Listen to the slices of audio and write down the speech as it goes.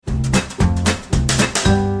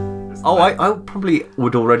Oh, I probably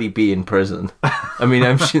would already be in prison. I mean,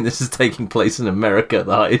 I'm assuming this is taking place in America,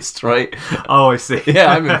 the heist, right? Oh, I see.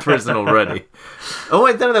 Yeah, I'm in prison already. Oh,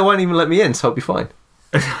 wait, then they won't even let me in, so I'll be fine.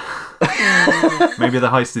 Maybe the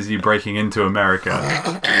heist is you breaking into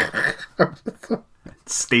America,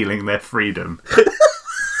 stealing their freedom.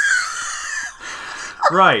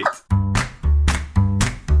 Right.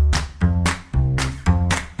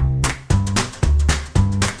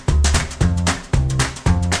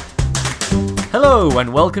 Hello,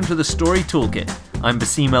 and welcome to the Story Toolkit. I'm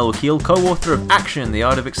Basim El-Wakil, co-author of Action, The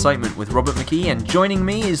Art of Excitement with Robert McKee, and joining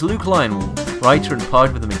me is Luke Lionwall, writer and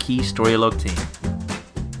part of the McKee Storylog team.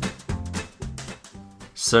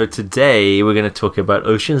 So today we're going to talk about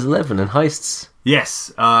Ocean's 11 and heists.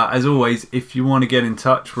 Yes, as always, if you want to get in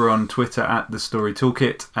touch, we're on Twitter at The Story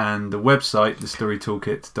Toolkit and the website,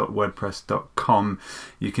 thestorytoolkit.wordpress.com.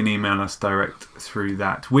 You can email us direct through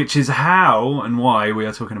that, which is how and why we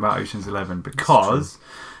are talking about Ocean's 11, because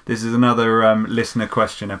this is another listener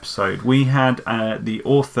question episode. We had the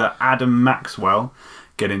author Adam Maxwell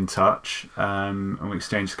get in touch, and we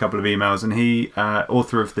exchanged a couple of emails, and he,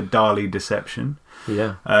 author of The Dali Deception.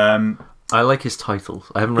 Yeah. I like his titles.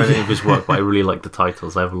 I haven't read any of his work, but I really like the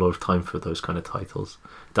titles. I have a lot of time for those kind of titles.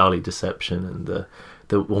 Dali Deception and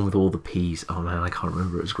the one with all the P's. Oh man, I can't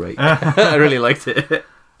remember. It was great. I really liked it.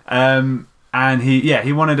 And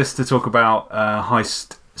he wanted us to talk about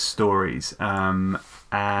heist stories.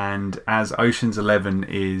 And as Ocean's 11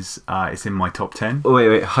 is, it's in my top 10. Oh,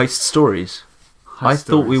 wait, heist stories. I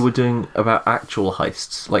thought we were doing about actual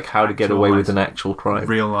heists, like how to get away with an actual crime.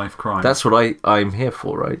 Real life crime. That's what I'm here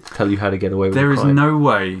for, right? To tell you how to get away with a crime. There is no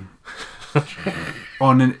way,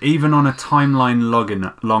 even on a timeline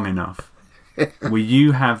long enough, where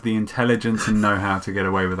you have the intelligence and know how to get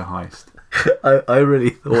away with a heist. I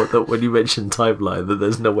really thought that when you mentioned timeline, that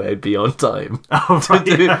there's no way I'd be on time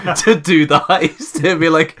to do the heist. It'd be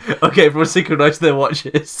like, okay, everyone synchronize their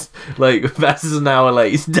watches. Like, Bass is an hour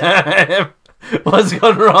late. Damn! What's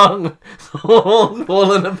gone wrong? All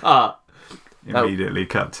falling apart. Immediately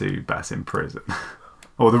cut to Bass in prison.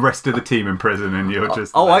 Or the rest of the team in prison, and you're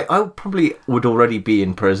just... I probably would already be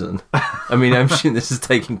in prison. I mean, I'm assuming this is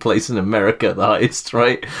taking place in America, the heist,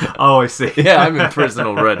 right? Oh, I see. Yeah, I'm in prison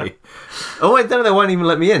already. Oh, wait, then they won't even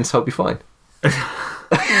let me in, so I'll be fine.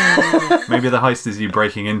 Maybe the heist is you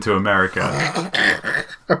breaking into America,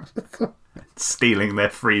 stealing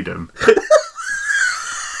their freedom.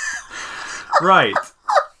 Right.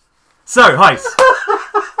 So, heist.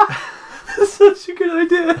 That's such a good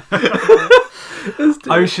idea.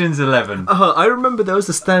 Ocean's 11. I remember there was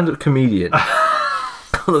a stand-up comedian.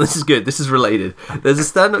 Oh, this is good. This is related. There's a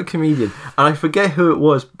stand-up comedian, and I forget who it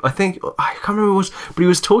was. I can't remember who it was, but he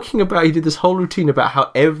was talking about, he did this whole routine about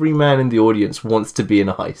how every man in the audience wants to be in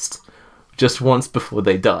a heist. Just once before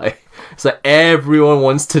they die. So everyone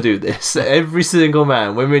wants to do this. Every single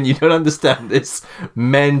man. Women, you don't understand this.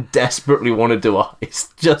 Men desperately want to do a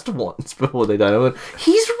heist just once before they die. Went,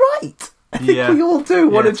 he's right. I think we all do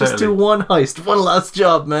want to just do one heist. One last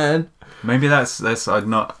job, man. Maybe that's I'd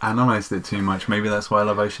not analysed it too much. Maybe that's why I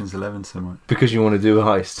love Ocean's 11 so much. Because you want to do a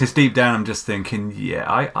heist. Because deep down I'm just thinking,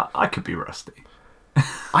 I could be Rusty.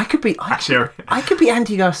 I could be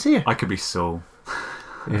Andy Garcia. I could be Saul.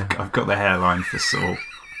 Yeah. I've got the hairline for Saul.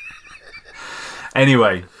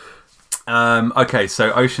 Anyway, okay,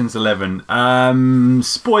 so Ocean's 11.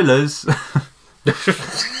 Spoilers.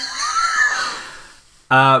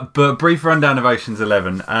 But brief rundown of Ocean's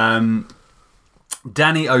 11.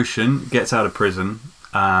 Danny Ocean gets out of prison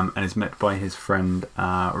and is met by his friend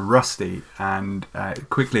Rusty, and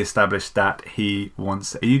quickly established that he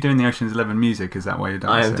wants... Are you doing the Ocean's 11 music? Is that why you're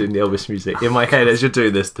dancing? I am doing the Elvis music. In my head, as you're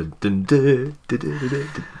doing this...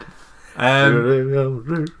 And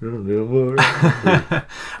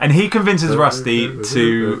he convinces Rusty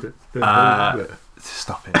to...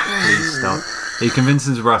 stop it. Please stop. He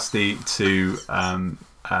convinces Rusty to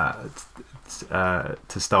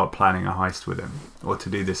start planning a heist with him, or to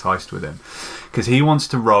do this heist with him, because he wants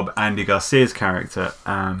to rob Andy Garcia's character,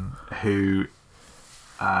 who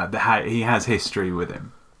he has history with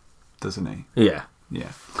him, doesn't he? Yeah,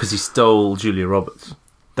 because he stole Julia Roberts.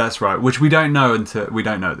 That's right, which we don't know at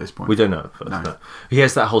this point. We don't know at first. No. He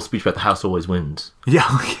has that whole speech about the house always wins. Yeah.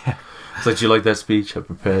 It's like, do you like that speech? I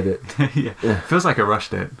prepared it. Yeah. Feels like I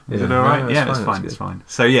rushed it. Is it all right? No, it's fine.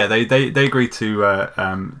 So yeah, they agree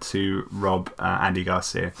to rob Andy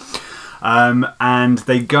Garcia, and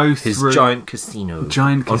they go through his giant casino on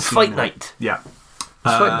fight night. Yeah,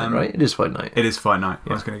 It's Fight Night, right? It is Fight Night. It is Fight Night.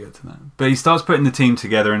 I was going to get to that. But he starts putting the team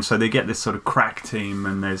together, and so they get this sort of crack team,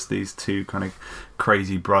 and there's these two kind of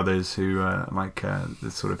crazy brothers who are like the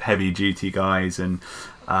sort of heavy duty guys, and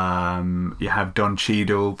you have Don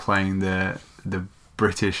Cheadle playing the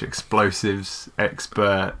British explosives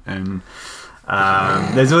expert, and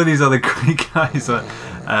there's all these other great guys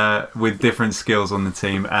with different skills on the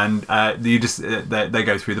team, and they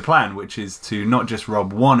go through the plan, which is to not just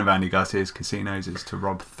rob one of Andy Garcia's casinos, it's to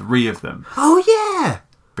rob 3 of them. Oh yeah,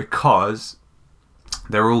 because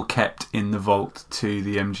they're all kept in the vault to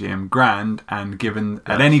the MGM Grand, and given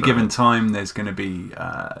at any given time there's going to be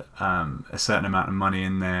a certain amount of money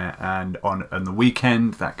in there, and on the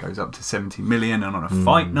weekend that goes up to 70 million, and on a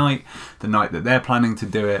fight night, the night that they're planning to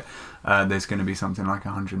do it, there's going to be something like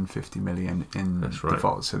 150 million in the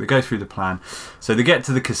vault. So they go through the plan. So they get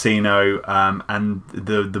to the casino, and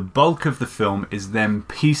the bulk of the film is them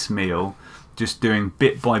piecemeal, just doing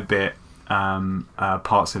bit by bit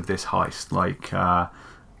parts of this heist, like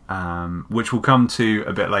which we'll come to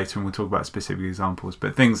a bit later, and we'll talk about specific examples.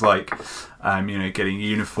 But things like getting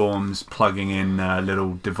uniforms, plugging in a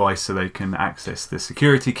little device so they can access the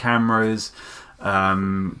security cameras,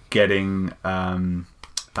 getting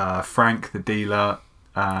Frank the dealer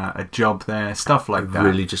a job there, stuff like that.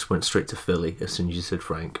 Really just went straight to Philly as soon as you said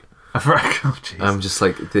Frank. Frank, oh jeez. I'm just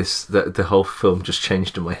like this. The whole film just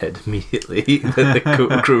changed in my head immediately. That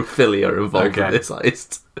the crew of Philly are involved in this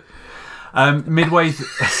heist. Midway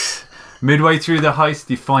through the heist,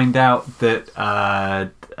 you find out that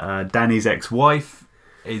Danny's ex-wife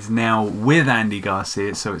is now with Andy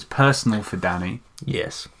Garcia, so it's personal for Danny.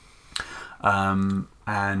 Yes. And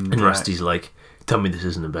Rusty's like, tell me this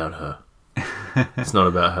isn't about her. It's not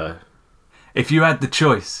about her. If you had the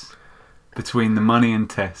choice between the money and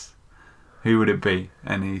Tess, who would it be?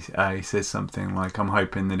 And he says something like, I'm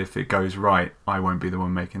hoping that if it goes right, I won't be the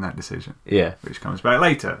one making that decision. Yeah. Which comes back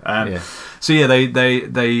later. So yeah, they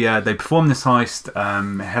perform this heist.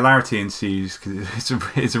 Hilarity ensues because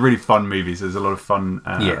it's a really fun movie. So there's a lot of fun,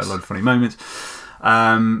 a lot of funny moments.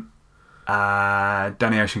 Danny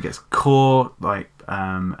Ocean gets caught,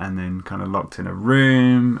 and then kind of locked in a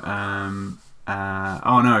room.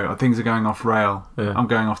 Oh no, things are going off rail. Yeah. I'm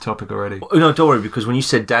going off topic already. No, don't worry, because when you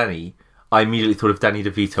said Danny, I immediately thought of Danny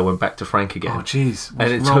DeVito, went back to Frank again. Oh jeez,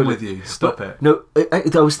 what's wrong with you? Stop it. No,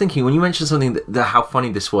 I was thinking, when you mentioned something, that how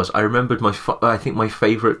funny this was, I remembered I think my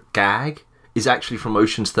favourite gag is actually from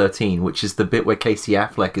Ocean's 13, which is the bit where Casey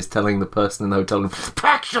Affleck is telling the person in the hotel room,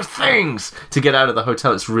 pack your things, to get out of the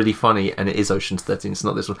hotel. It's really funny, and it is Ocean's 13, it's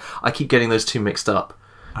not this one. I keep getting those two mixed up,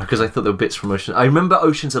 because I thought there were bits from Ocean's. I remember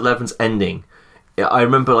Ocean's 11's ending. I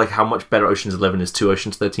remember how much better Ocean's 11 is to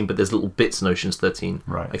Ocean's 13, but there's little bits in Ocean's 13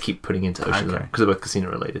 I keep putting into Ocean's 11 because they're both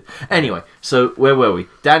casino related. Anyway, so where were we?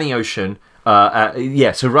 Danny Ocean.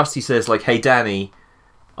 So Rusty says, like, hey Danny,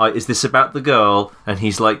 is this about the girl? And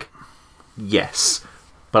he's like, yes,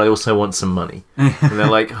 but I also want some money. And they're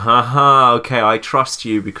like, haha, okay, I trust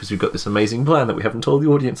you because we've got this amazing plan that we haven't told the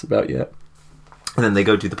audience about yet. And then they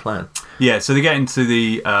go do the plan. Yeah, so they get into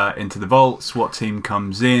the vault. SWAT team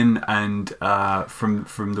comes in, and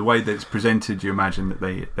from the way that it's presented, you imagine that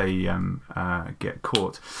they get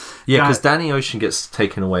caught. Yeah, because Danny Ocean gets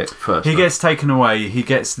taken away at first. He gets taken away. He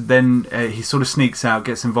sort of sneaks out,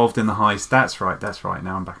 gets involved in the heist. That's right.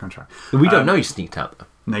 Now I'm back on track. We don't know he sneaked out though.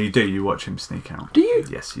 No, you do. You watch him sneak out. Do you?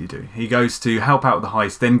 Yes, you do. He goes to help out with the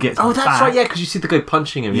heist, then gets that's back. right, yeah, because you see the guy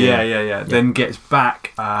punching him. Yeah. Then gets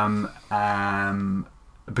back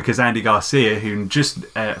because Andy Garcia, who just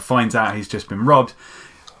finds out he's just been robbed,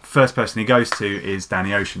 first person he goes to is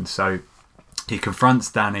Danny Ocean. So he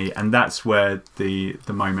confronts Danny, and that's where the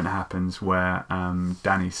moment happens where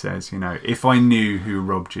Danny says, if I knew who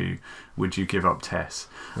robbed you, would you give up Tess?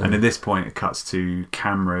 And at this point it cuts to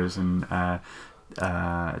cameras, and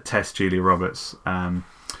Tess, Julia Roberts,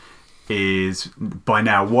 is by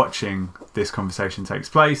now watching this conversation takes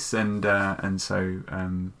place, and so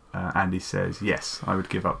Andy says, yes, I would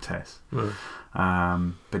give up Tess.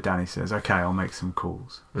 But Danny says, okay, I'll make some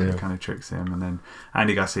calls. So he kind of tricks him, and then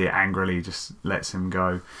Andy Garcia angrily just lets him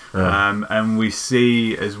go. And we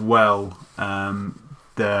see as well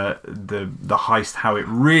the heist, how it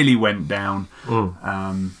really went down.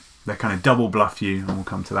 They kind of double bluff you, and we'll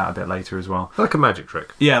come to that a bit later as well. Like a magic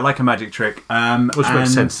trick. Yeah, like a magic trick. Which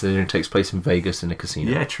makes sense, that it takes place in Vegas in a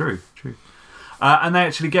casino. Yeah, true. And they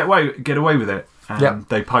actually get away with it.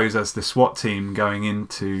 They pose as the SWAT team going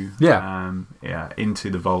into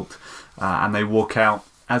the vault, and they walk out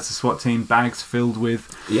as the SWAT team, bags filled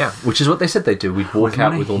with which is what they said they'd do. We'd walk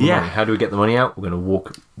out with all the money. How do we get the money out? We're going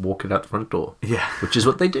to walk it out the front door. Yeah, which is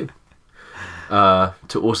what they do. To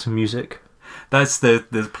awesome music. That's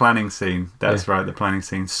the planning scene. That's right, the planning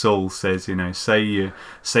scene. Saul says, say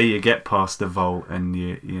you get past the vault and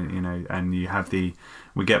you know, and you have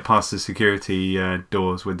we get past the security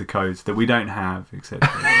doors with the codes that we don't have,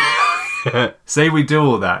 etc. Say we do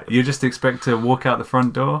all that. You just expect to walk out the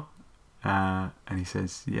front door? And he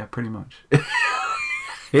says, yeah, pretty much.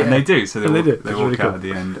 Yeah. And they do. So they walk really out at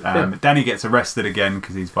the end. Danny gets arrested again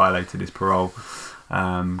because he's violated his parole.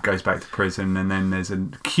 Goes back to prison, and then there's a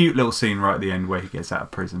cute little scene right at the end where he gets out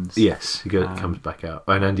of prison. Yes, he comes back out,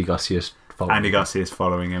 and Andy Garcia's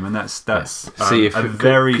following him, and that's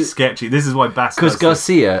very sketchy. This is why Bass, because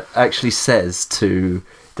Garcia actually says to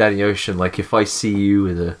Danny Ocean, like, if I see you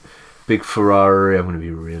with a big Ferrari, I'm going to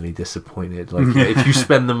be really disappointed. Like, if you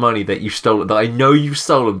spend the money that you've stolen, that I know you've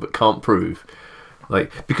stolen but can't prove.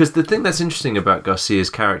 Like, because the thing that's interesting about Garcia's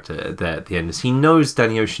character there at the end is he knows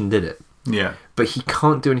Danny Ocean did it. Yeah. But he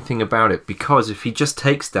can't do anything about it, because if he just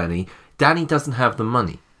takes Danny doesn't have the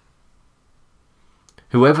money.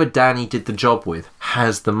 Whoever Danny did the job with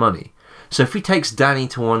has the money. So if he takes Danny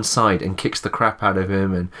to one side and kicks the crap out of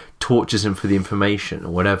him and tortures him for the information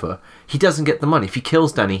or whatever, he doesn't get the money. If he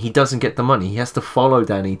kills Danny, he doesn't get the money. He has to follow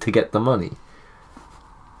Danny to get the money.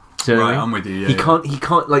 Do you know what I mean? I'm with you. Yeah, he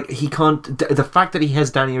can't. The fact that he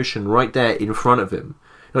has Danny Ocean right there in front of him,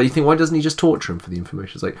 you think, why doesn't he just torture him for the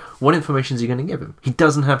information? It's like, what information is he going to give him? He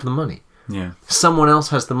doesn't have the money. Yeah. Someone else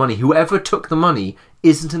has the money. Whoever took the money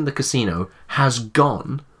isn't in the casino, has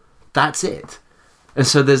gone. That's it. And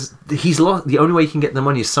so he's lost. The only way he can get the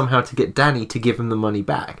money is somehow to get Danny to give him the money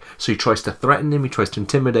back. So he tries to threaten him, he tries to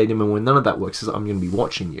intimidate him, and when none of that works, he says, I'm going to be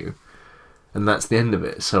watching you. And that's the end of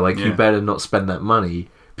it. So, you better not spend that money,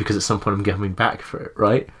 because at some point I'm coming back for it,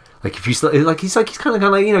 right? Like, if you he's kind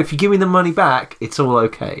of like, if you give me the money back, it's all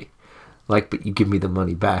okay. Like, but you give me the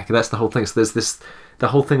money back. And that's the whole thing. So there's the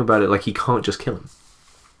whole thing about it, like, he can't just kill him.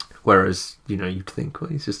 Whereas, you'd think, well,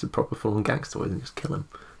 he's just a proper full-on gangster, why doesn't he just kill him?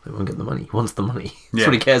 They won't get the money. He wants the money. That's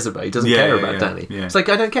what he cares about. He doesn't care about Danny. Yeah. It's like,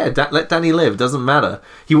 I don't care. Let Danny live. Doesn't matter.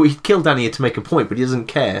 He'd kill Danny to make a point, but he doesn't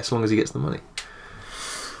care as long as he gets the money.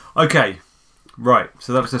 Okay. Right.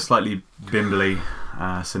 So that was a slightly bimbly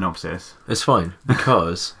synopsis. It's fine,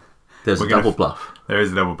 because there's a double bluff. There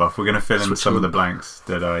is a double bluff. We're going to fill in some of the blanks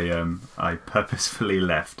that I purposefully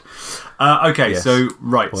left. Okay, yes. So,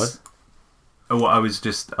 right. What? Well, I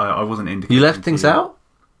wasn't indicating. You left things out?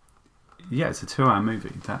 Yeah, it's a 2-hour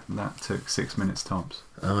movie. That took 6 minutes tops.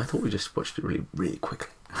 Oh, I thought we just watched it really, really quickly.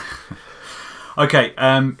 Okay,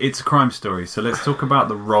 it's a crime story, so let's talk about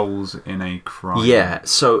the roles in a crime. Yeah,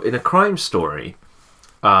 so in a crime story,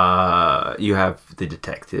 you have the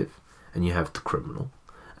detective, and you have the criminal,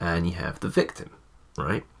 and you have the victim,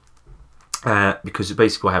 right? Because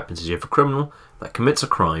basically what happens is you have a criminal that commits a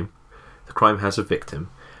crime, the crime has a victim,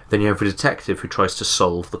 then you have a detective who tries to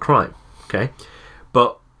solve the crime, okay?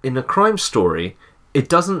 But in a crime story, it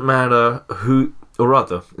doesn't matter who, or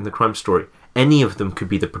rather, in the crime story, any of them could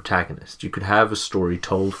be the protagonist. You could have a story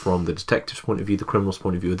told from the detective's point of view, the criminal's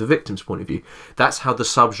point of view, or the victim's point of view. That's how the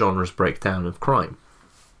subgenres break down of crime.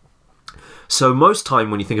 So most time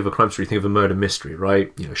when you think of a crime story, you think of a murder mystery,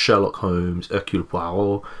 right? Sherlock Holmes, Hercule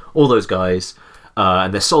Poirot, all those guys.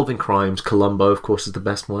 And they're solving crimes. Columbo, of course, is the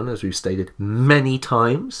best one, as we've stated many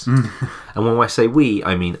times. And when I say we,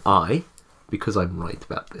 I mean I. Because I'm right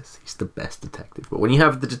about this. He's the best detective. But when you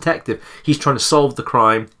have the detective, he's trying to solve the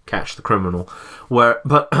crime, catch the criminal. But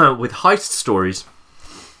with heist stories,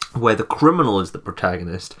 where the criminal is the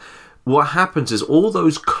protagonist, what happens is all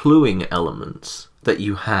those cluing elements that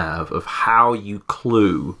you have of how you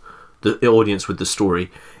clue the audience with the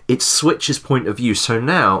story, it switches point of view. So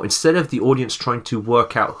now, instead of the audience trying to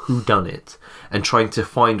work out who done it and trying to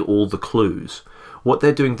find all the clues, what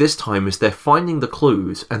they're doing this time is they're finding the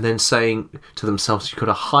clues and then saying to themselves, you've got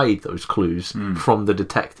to hide those clues from the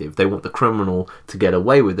detective. They want the criminal to get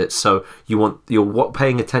away with it. So you're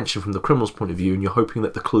paying attention from the criminal's point of view, and you're hoping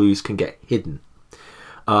that the clues can get hidden.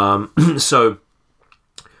 So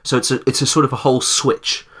it's a sort of a whole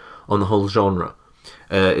switch on the whole genre.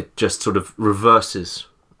 It just sort of reverses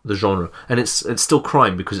the genre. And it's still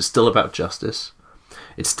crime, because it's still about justice.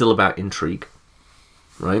 It's still about intrigue,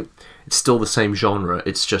 right? It's still the same genre.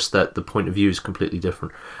 It's just that the point of view is completely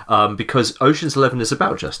different. Because Ocean's 11 is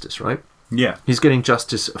about justice, right? Yeah. He's getting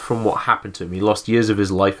justice from what happened to him. He lost years of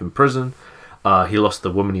his life in prison. He lost the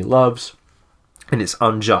woman he loves. And it's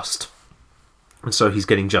unjust. And so he's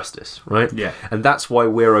getting justice, right? Yeah. And that's why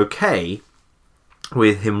we're okay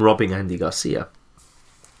with him robbing Andy Garcia.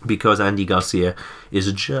 Because Andy Garcia is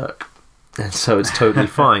a jerk. And so it's totally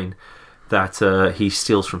fine that he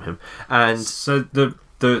steals from him. And so the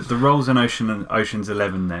the roles in Ocean's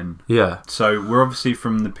 11 then. Yeah. So we're obviously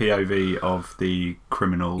from the POV of the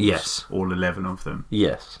criminals. Yes. All 11 of them.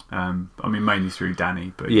 Yes. I mean, mainly through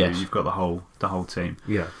Danny, but yes. you've got the whole team.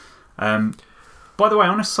 Yeah. By the way,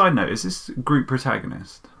 on a side note, is this group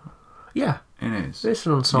protagonist? Yeah. It is. It's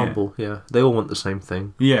an ensemble. Yeah. They all want the same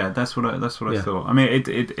thing. Yeah, that's what I thought. I mean,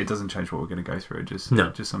 it doesn't change what we're going to go through. Just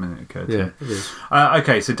something that occurred to me. It is.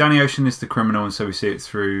 Okay, so Danny Ocean is the criminal, and so we see it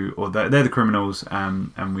through, or they're the criminals,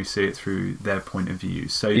 and we see it through their point of view.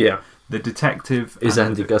 So the detective is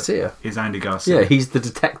Andy Garcia. Yeah, he's the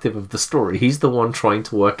detective of the story. He's the one trying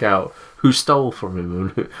to work out who stole from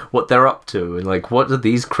him and what they're up to, and like what are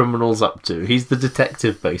these criminals up to. He's the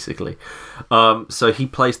detective basically. So he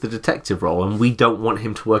plays the detective role, and we don't want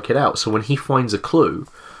him to work it out. So when he finds a clue,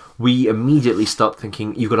 we immediately start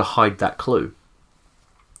thinking you've got to hide that clue.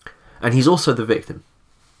 And he's also the victim.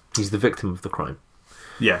 He's the victim of the crime.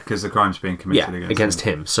 Yeah, because the crime's being committed against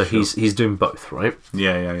him. So sure. he's doing both, right?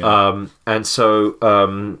 Yeah. And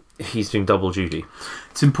so he's doing double duty.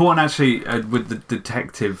 It's important, actually, with the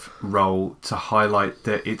detective role, to highlight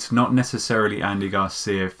that it's not necessarily Andy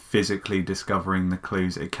Garcia physically discovering the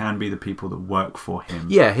clues. It can be the people that work for him.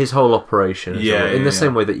 Yeah, his whole operation. In the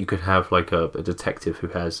same way that you could have like a detective who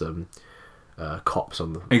has cops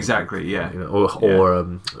on the exactly, yeah, or what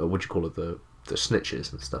do you call it, the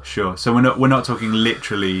snitches and stuff. Sure. So we're not talking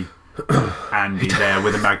literally Andy there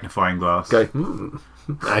with a magnifying glass. Go.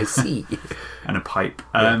 I see. And a pipe.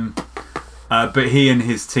 But he and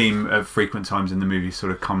his team at frequent times in the movie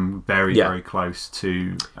sort of come very, very close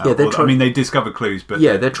to... they discover clues, but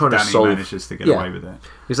they're trying Danny to solve... manages to get away with it.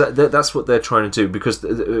 Exactly, that's what they're trying to do, because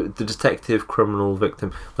the detective, criminal,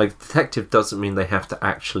 victim... Like, detective doesn't mean they have to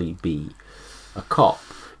actually be a cop.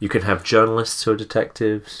 You can have journalists who are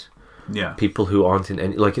detectives... Yeah. People who aren't in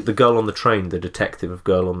any... Like, the girl on the train, the detective of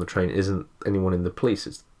Girl on the Train, isn't anyone in the police.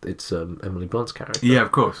 It's Emily Blunt's character. Yeah,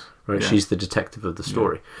 of course. Right? Yeah. She's the detective of the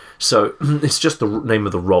story. Yeah. So, it's just the name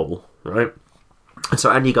of the role, right? And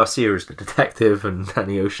so, Andy Garcia is the detective, and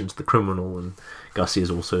Danny Ocean's the criminal, and Garcia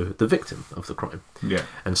is also the victim of the crime. Yeah.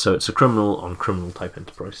 And so, it's a criminal on criminal type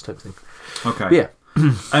enterprise type thing. Okay. But yeah.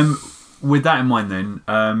 With that in mind, then...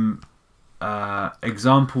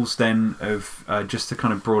 examples then of just to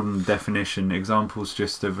kind of broaden the definition. Examples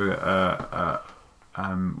just of the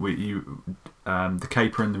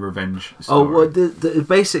caper and the revenge story. Oh well,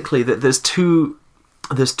 basically there's two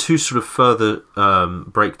sort of further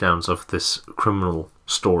breakdowns of this criminal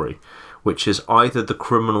story, which is either the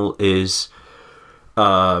criminal is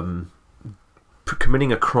committing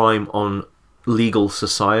a crime on legal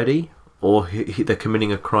society, or they're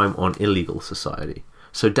committing a crime on illegal society.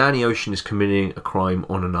 So Danny Ocean is committing a crime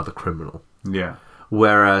on another criminal. Yeah.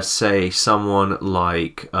 Whereas, say, someone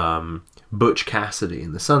like Butch Cassidy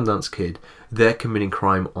and the Sundance Kid, they're committing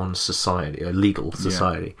crime on society, a legal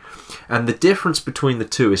society. Yeah. And the difference between the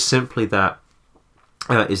two is simply that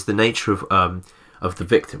is the nature of the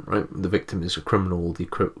victim, right? The victim is a criminal, the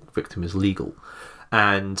victim is legal.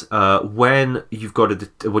 And when you've got a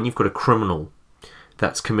criminal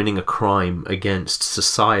that's committing a crime against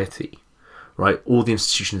society, right? All the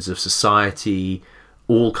institutions of society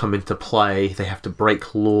all come into play. They have to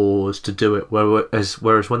break laws to do it.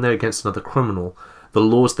 Whereas when they're against another criminal, the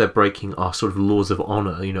laws they're breaking are sort of laws of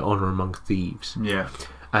honor, honor among thieves. Yeah.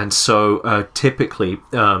 And so typically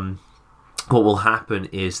what will happen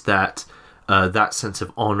is that that sense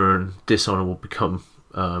of honor and dishonor will become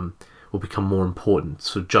more important.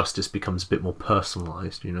 So justice becomes a bit more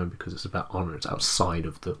personalized, because it's about honor. It's outside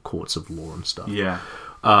of the courts of law and stuff. Yeah.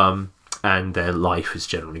 And their life is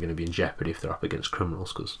generally going to be in jeopardy if they're up against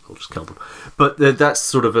criminals, because they'll just kill them. But that's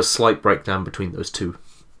sort of a slight breakdown between those two.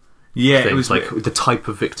 Yeah, things, it was like the type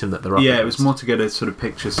of victim that they're up against. Yeah, it was more to get a sort of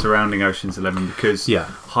picture surrounding Ocean's 11, because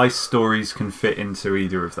heist stories can fit into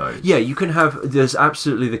either of those. Yeah, you can have. There's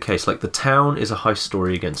absolutely the case. Like, The Town is a heist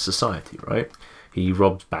story against society, right? He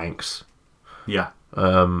robs banks. Yeah.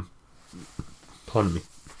 Pardon me.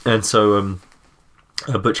 And so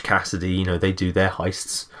Butch Cassidy, they do their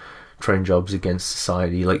heists, train jobs against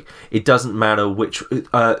society. Like, it doesn't matter which...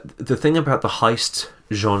 the thing about the heist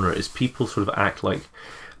genre is people sort of act like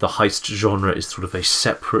the heist genre is sort of a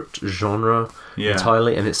separate genre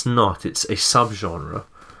entirely, and it's not. It's a subgenre.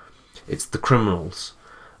 It's the criminal's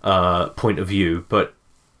point of view, but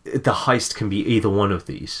the heist can be either one of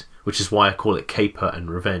these, which is why I call it caper and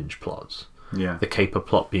revenge plots. Yeah. The caper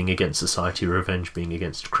plot being against society, revenge being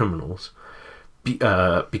against criminals.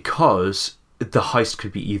 Because the heist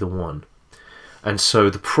could be either one. And so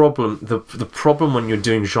the problem when you're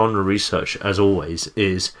doing genre research, as always,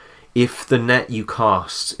 is if the net you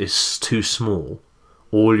cast is too small,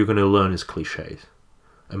 all you're going to learn is cliches.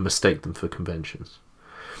 and mistake them for conventions.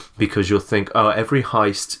 Because you'll think, oh, every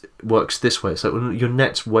heist works this way. It's like, well, your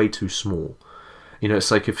net's way too small. You know,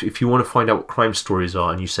 it's like if you want to find out what crime stories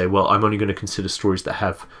are and you say, well, I'm only going to consider stories that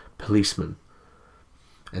have policemen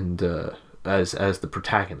and as the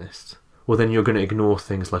protagonists, well, then you're going to ignore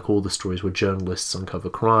things like all the stories where journalists uncover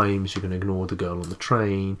crimes. You're going to ignore the girl on the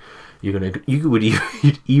train. You would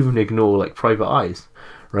you'd even ignore like Private Eyes,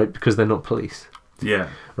 right? Because they're not police. Yeah.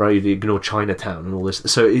 Right. You'd ignore Chinatown and all this.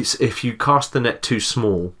 So it's if you cast the net too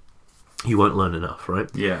small, you won't learn enough, right?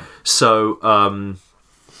 Yeah. So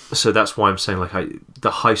so that's why I'm saying like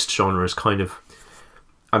the heist genre is kind of.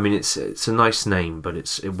 I mean, it's a nice name, but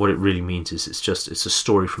what it really means is it's a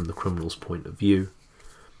story from the criminal's point of view.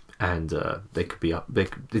 And they could be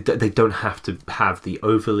they don't have to have the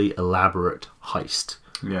overly elaborate heist.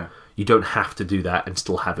 Yeah. You don't have to do that and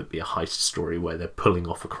still have it be a heist story where they're pulling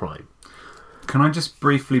off a crime. Can I just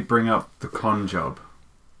briefly bring up the con job?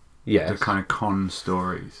 Yeah. The kind of con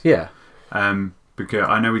stories. Yeah. Because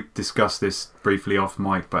I know we discussed this briefly off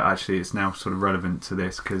mic, but actually it's now sort of relevant to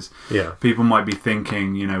this because people might be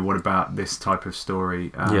thinking, you know, what about this type of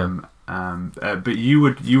story? But you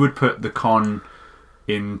would put the con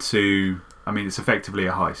into, I mean, it's effectively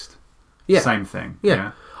a heist. Yeah. Same thing.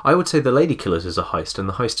 Yeah. I would say The Lady Killers is a heist, and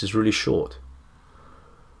the heist is really short.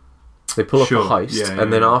 They pull off a heist,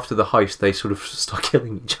 and then after the heist, they sort of start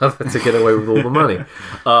killing each other to get away with all the money,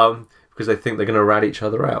 because they think they're going to rat each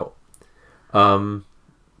other out.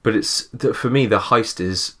 But for me, the heist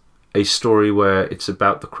is a story where it's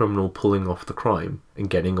about the criminal pulling off the crime and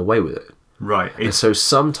getting away with it. Right. And so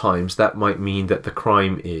sometimes that might mean that the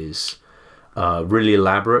crime is really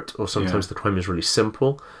elaborate, or sometimes the crime is really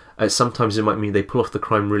simple. Sometimes it might mean they pull off the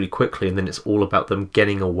crime really quickly, and then it's all about them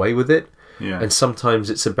getting away with it. Yeah. And sometimes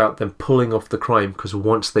it's about them pulling off the crime because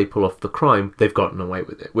once they pull off the crime, they've gotten away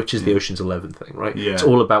with it, which is the Ocean's 11 thing, right? Yeah. It's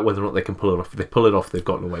all about whether or not they can pull it off. If they pull it off, they've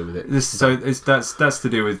gotten away with it. That's to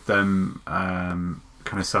do with kind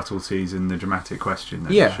of subtleties in the dramatic question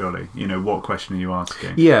then, surely. You know, what question are you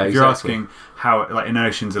asking? Yeah, if you're asking how, like in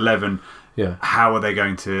Ocean's 11, how are they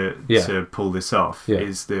going to pull this off?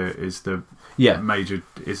 Is the major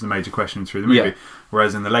question through the movie.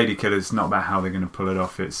 Whereas in The Lady Killers, it's not about how they're going to pull it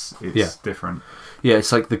off. It's different. Yeah,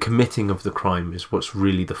 it's like the committing of the crime is what's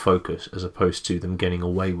really the focus, as opposed to them getting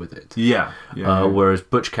away with it. Whereas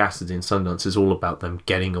Butch Cassidy and Sundance is all about them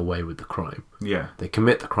getting away with the crime. Yeah, they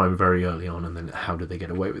commit the crime very early on, and then how do they get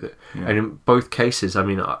away with it? Yeah. And in both cases, I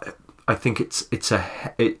mean, I think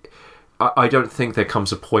I don't think there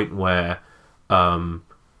comes a point where,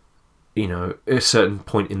 you know, a certain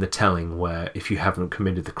point in the telling where if you haven't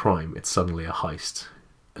committed the crime, it's suddenly a heist.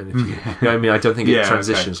 And if you know what I mean, I don't think it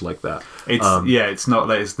transitions like that. It's not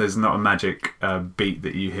that there's not a magic beat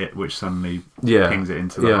that you hit which suddenly pings it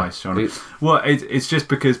into the heist genre. It's just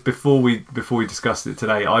because before we discussed it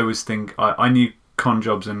today, I knew con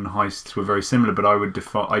jobs and heists were very similar, but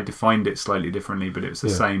I defined it slightly differently. But it was the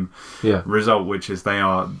same result, which is they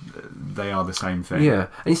are the same thing. Yeah,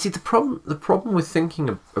 and you see the problem with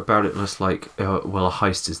thinking about it as like, well, a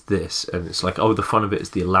heist is this, and it's like, oh, the fun of it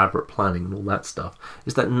is the elaborate planning and all that stuff.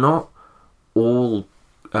 Is that not all?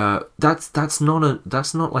 That's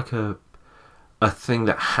not like a thing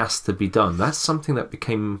that has to be done. That's something that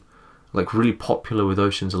became like really popular with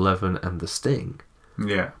Ocean's 11 and The Sting.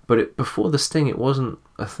 Yeah, but before The Sting, it wasn't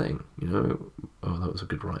a thing, you know. Oh, that was a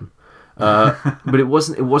good rhyme. But it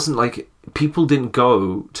wasn't like people didn't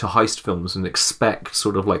go to heist films and expect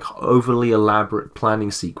sort of like overly elaborate planning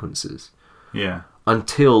sequences. Yeah.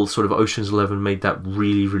 Until sort of Ocean's 11 made that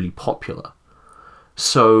really, really popular.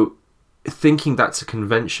 So thinking that's a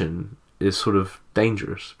convention is sort of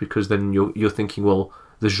dangerous, because then you're thinking, well,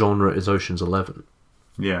 the genre is Ocean's 11.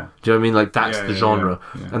 Yeah. Do you know what I mean? Like, that's the genre.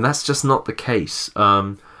 Yeah. And that's just not the case.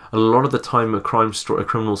 A lot of the time, a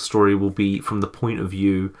criminal story will be from the point of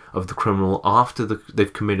view of the criminal after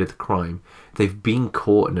they've committed the crime. They've been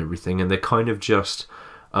caught and everything, and they're kind of just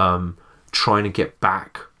trying to get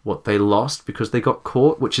back what they lost because they got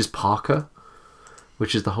caught, which is Parker,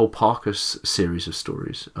 which is the whole Parker series of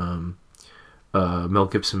stories. Mel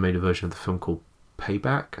Gibson made a version of the film called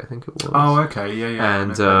Payback, I think it was. Oh, okay, yeah.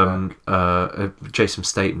 And Jason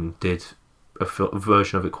Statham did a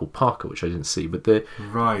version of it called Parker, which I didn't see, but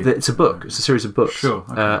it's a book. It's a series of books. Sure.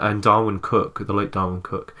 Okay. And Darwin Cook, the late Darwin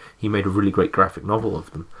Cook, he made a really great graphic novel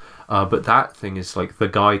of them. But that thing is like the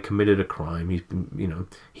guy committed a crime.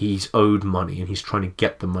 He's owed money and he's trying to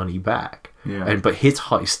get the money back. Yeah. But his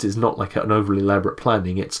heist is not like an overly elaborate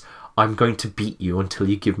planning. It's, I'm going to beat you until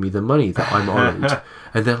you give me the money that I'm owed.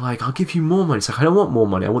 And they're like, I'll give you more money. It's like, I don't want more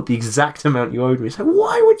money. I want the exact amount you owed me. It's like,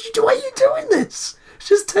 why are you doing this?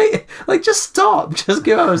 just take it. Like, just stop. Just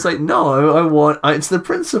give out. I was like, no, it's the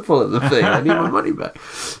principle of the thing. I need my money back.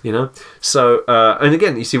 You know? So, and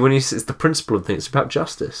again, you see, when it's the principle of the thing, it's about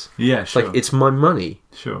justice. Yeah, sure. Like, it's my money.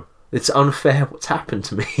 Sure. It's unfair what's happened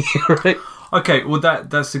to me, right? Okay, well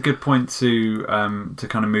that's a good point to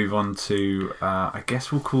kind of move on to. I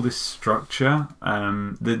guess we'll call this structure.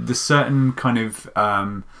 The certain kind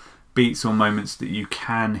of beats or moments that you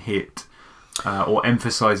can hit or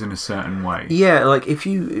emphasize in a certain way. Yeah, like if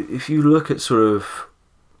you look at sort of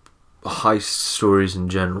heist stories in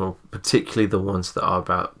general, particularly the ones that are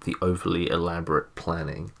about the overly elaborate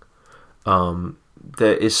planning,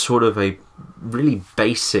 there is sort of a really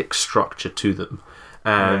basic structure to them.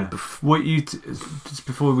 And just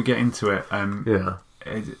before we get into it,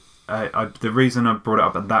 the reason I brought it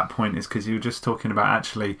up at that point is because you were just talking about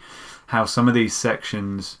actually how some of these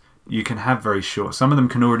sections you can have very short. Some of them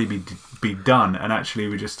can already be done, and actually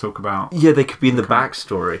we just talk about they could be in the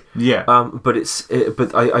backstory. Yeah, but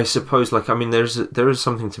I suppose, like, I mean, there is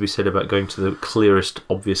something to be said about going to the clearest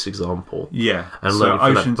obvious example. Yeah, and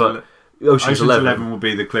learning from that. But Ocean's 11 will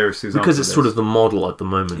be the clearest example because it's sort of the model at the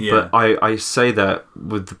moment. Yeah. But I say that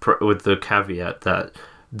with the caveat that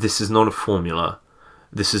this is not a formula.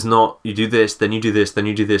 This is not you do this, then you do this, then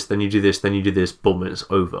you do this, then you do this, then you do this. Boom, it's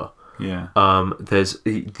over. Yeah. That's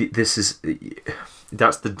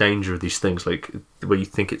the danger of these things. Like where you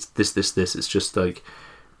think it's this. It's just like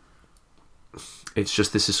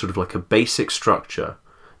this is sort of like a basic structure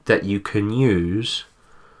that you can use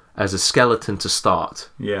as a skeleton to start.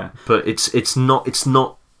 Yeah. But it's not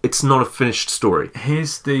a finished story.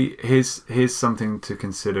 Here's something to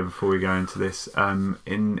consider before we go into this.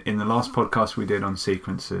 In the last podcast we did on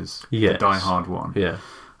sequences, the Die Hard one. Yeah.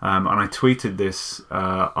 And I tweeted this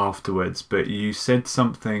afterwards, but you said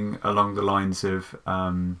something along the lines of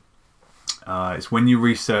it's when you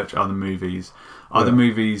research other movies. Other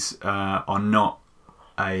movies are not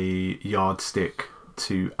a yardstick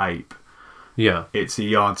to ape. Yeah. It's a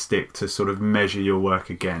yardstick to sort of measure your work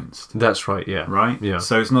against. That's right, yeah. Right? Yeah.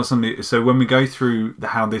 So it's not something... So when we go through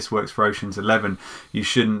how this works for Ocean's 11, you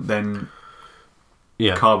shouldn't then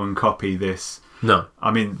carbon copy this. No. I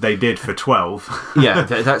mean, they did for 12.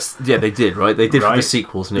 They did, right? They did for the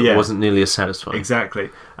sequels, and it wasn't nearly as satisfying. Exactly.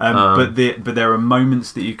 But there are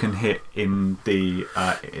moments that you can hit in these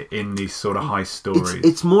sort of heist stories.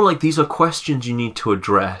 It's more like these are questions you need to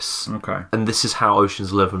address. Okay. And this is how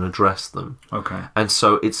Ocean's 11 addressed them. Okay. And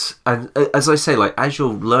so and as I say, like as you're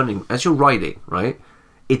writing, right?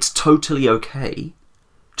 It's totally okay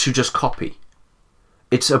to just copy.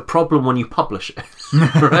 It's a problem when you publish it,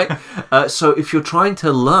 right? So if you're trying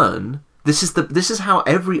to learn, this is how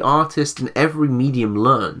every artist in every medium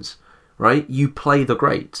learns, right? You play the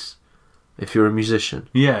greats. If you're a musician,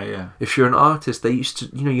 yeah. If you're an artist, they used to,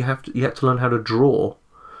 you have to learn how to draw,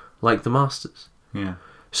 like the masters. Yeah.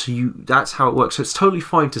 So that's how it works. So it's totally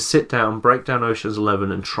fine to sit down, break down Ocean's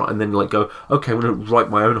 11 and try, and then like go, okay, I'm going to write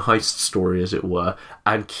my own heist story, as it were,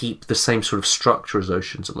 and keep the same sort of structure as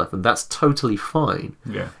Ocean's 11. That's totally fine.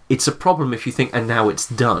 Yeah. It's a problem if you think, and now it's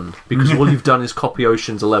done, because all you've done is copy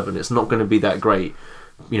Ocean's 11. It's not going to be that great.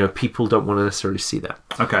 People don't want to necessarily see that.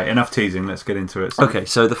 Okay, enough teasing. Let's get into it. Okay,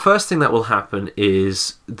 so the first thing that will happen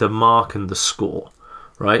is the mark and the score,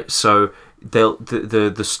 right? So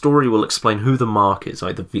the story will explain who the mark is,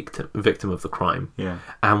 like the victim of the crime,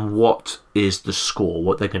 and what is the score,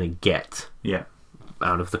 what they're going to get,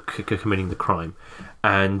 out of the committing the crime,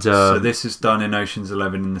 and so this is done in Ocean's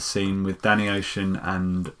 11 in the scene with Danny Ocean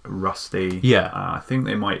and Rusty. I think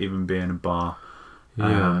they might even be in a bar,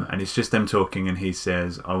 and it's just them talking, and he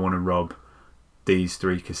says, "I want to rob these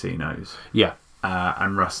 3 casinos."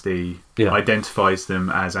 And Rusty identifies them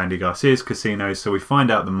as Andy Garcia's casinos. So we find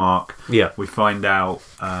out the mark. We find out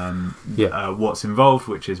what's involved,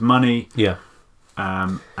 which is money.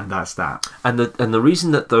 And that's that. And the reason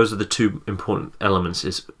that those are the 2 important elements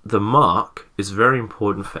is the mark is very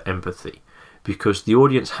important for empathy, because the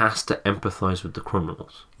audience has to empathise with the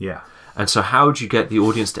criminals. And so how do you get the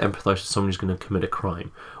audience to empathise with someone who's going to commit a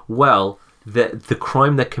crime? Well, the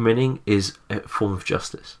crime they're committing is a form of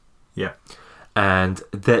justice. And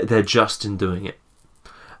they're just in doing it,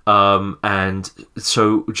 and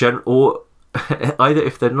so or either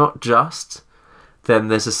if they're not just, then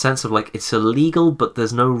there's a sense of like it's illegal, but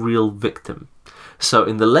there's no real victim. So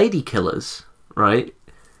in the Lady Killers, right,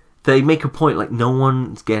 they make a point like no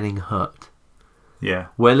one's getting hurt.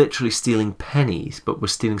 We're literally stealing pennies, but we're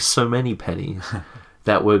stealing so many pennies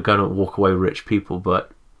that we're gonna walk away rich people,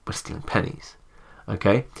 but we're stealing pennies.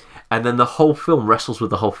 Okay? And then the whole film wrestles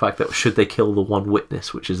with the whole fact that should they kill the one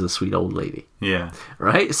witness, which is the sweet old lady. Yeah.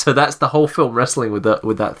 Right? So that's the whole film wrestling with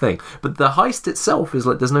that thing. But the heist itself is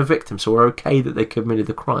like there's no victim, so we're okay that they committed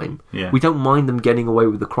the crime. Yeah. We don't mind them getting away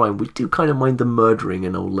with the crime. We do kind of mind them murdering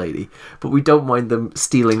an old lady, but we don't mind them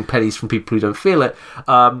stealing pennies from people who don't feel it.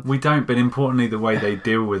 We don't, but importantly, the way they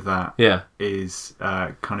deal with that is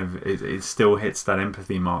it still hits that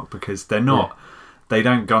empathy mark, because they're not... Yeah. They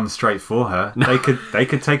don't gun straight for her. They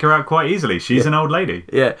could take her out quite easily. She's an old lady.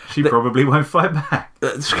 Yeah. She probably won't fight back.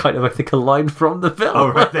 That's kind of, I think, a line from the film. Oh,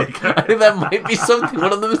 right, there you go. I think that might be something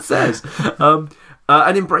one of them says.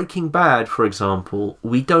 And in Breaking Bad, for example,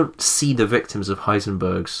 we don't see the victims of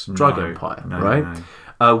Heisenberg's drug empire, right?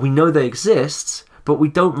 No. We know they exist, but we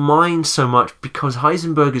don't mind so much because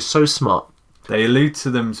Heisenberg is so smart. They allude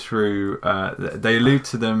to them through kind of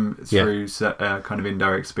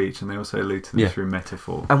indirect speech, and they also allude to them through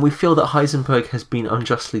metaphor. And we feel that Heisenberg has been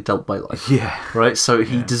unjustly dealt by life. Yeah. Right? So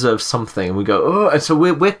he deserves something, and we go, oh, and so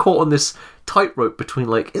we're caught on this tightrope between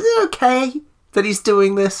like, is it okay that he's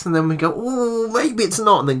doing this? And then we go, oh, maybe it's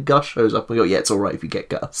not. And then Gus shows up and we go, yeah, it's all right if you get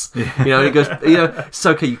Gus. Yeah. You know, and he goes, you know, it's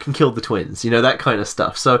okay, you can kill the twins. You know, that kind of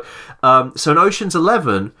stuff. So, so in Ocean's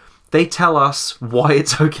 11, they tell us why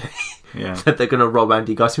it's okay. Yeah. That they're going to rob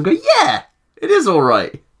Andy Gus and go, yeah, it is all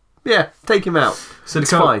right. Yeah, take him out. So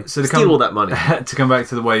it's fine. So steal all that money. To come back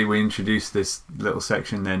to the way we introduced this little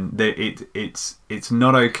section, then it's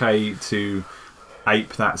not okay to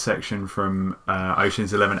ape that section from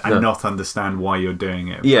Ocean's 11 and not understand why you're doing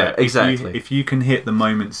it. Yeah, exactly. If you can hit the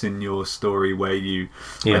moments in your story where you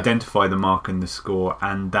identify the mark and the score,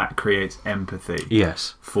 and that creates empathy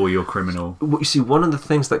for your criminal. Well, you see, one of the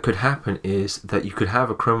things that could happen is that you could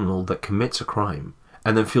have a criminal that commits a crime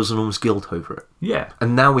and then feels enormous guilt over it. Yeah.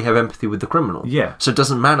 And now we have empathy with the criminal. Yeah. So it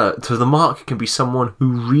doesn't matter. So the mark can be someone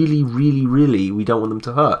who really, really, really we don't want them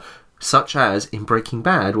to hurt. Such as in Breaking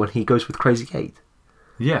Bad when he goes with Crazy 8.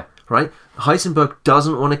 Yeah. Right? Heisenberg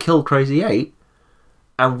doesn't want to kill Crazy 8,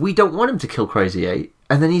 and we don't want him to kill Crazy 8,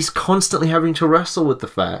 and then he's constantly having to wrestle with the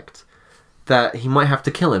fact that he might have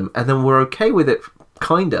to kill him, and then we're okay with it,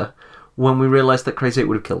 kinda, when we realise that Crazy 8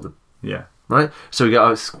 would have killed him. Yeah. Right? So we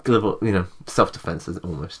go, self-defense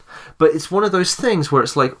almost. But it's one of those things where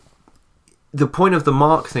it's like, the point of the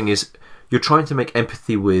mark thing is, you're trying to make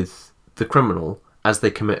empathy with the criminal as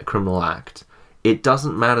they commit a criminal act. It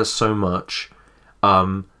doesn't matter so much...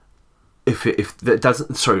 it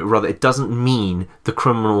doesn't mean the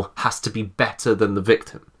criminal has to be better than the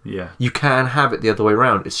victim. Yeah. You can have it the other way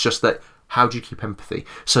around. It's just that, how do you keep empathy?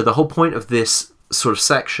 So the whole point of this sort of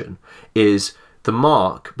section is the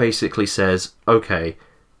mark basically says, okay,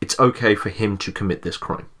 it's okay for him to commit this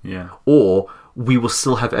crime. Yeah. Or we will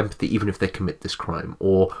still have empathy even if they commit this crime.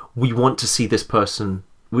 Or we want to see this person...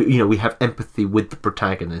 We have empathy with the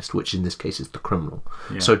protagonist, which in this case is the criminal.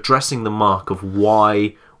 Yeah. So addressing the mark of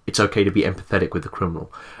why it's okay to be empathetic with the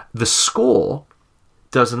criminal. The score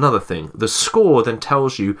does another thing. The score then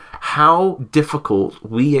tells you how difficult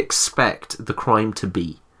we expect the crime to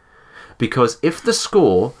be. Because if the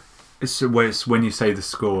score... It's when you say the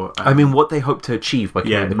score... I mean what they hope to achieve by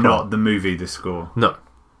committing the crime. Not the movie, the score. No.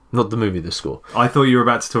 Not the movie, the score. I thought you were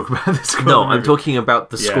about to talk about the score. No, I'm talking about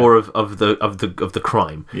the score of the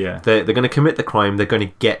crime. Yeah. They're going to commit the crime. They're going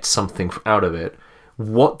to get something out of it.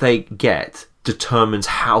 What they get determines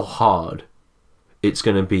how hard it's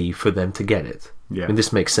going to be for them to get it. Yeah. And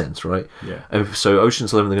this makes sense, right? Yeah. And so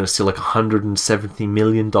Ocean's 11, they're going to steal like $170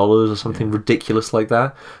 million or something ridiculous like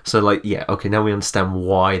that. So like, okay, now we understand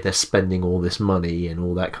why they're spending all this money and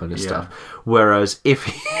all that kind of stuff. Whereas if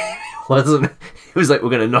it wasn't... It was like, we're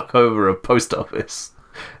going to knock over a post office.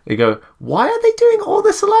 You go, why are they doing all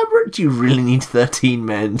this elaborate? Do you really need 13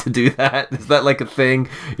 men to do that? Is that like a thing?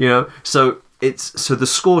 So the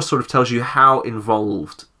score sort of tells you how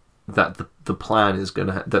involved that the plan is going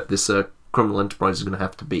to that this criminal enterprise is going to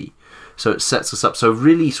have to be. So it sets us up. So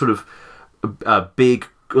really sort of big,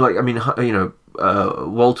 like, I mean,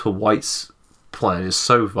 Walter White's plan is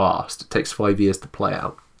so vast. It takes 5 years to play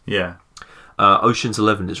out. Yeah. Ocean's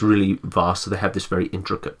 11 is really vast, so they have this very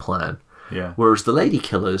intricate plan. Yeah. Whereas the Lady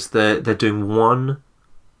Killers, they're doing one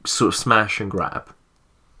sort of smash and grab.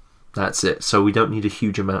 That's it. So we don't need a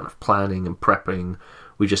huge amount of planning and prepping.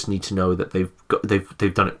 We just need to know that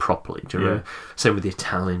they've done it properly. Do you know? Same with the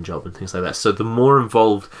Italian Job and things like that. So the more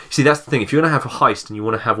involved, see, that's the thing. If you're going to have a heist and you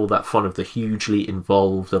want to have all that fun of the hugely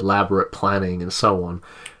involved, elaborate planning and so on,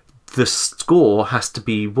 the score has to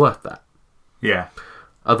be worth that. Yeah.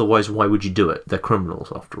 Otherwise, why would you do it? They're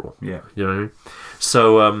criminals, after all. Yeah. You know what I mean?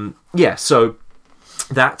 So, so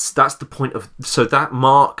that's the point of... So that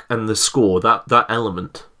mark and the score, that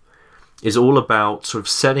element is all about sort of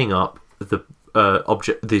setting up the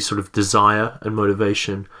the sort of desire and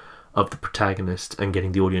motivation of the protagonist and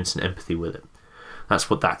getting the audience in empathy with it. That's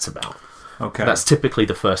what that's about. Okay. That's typically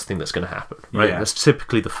the first thing that's going to happen, right? Yeah. That's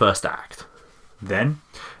typically the first act. Then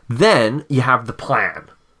you have the plan,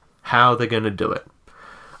 how they're going to do it.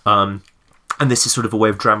 And this is sort of a way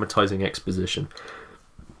of dramatizing exposition.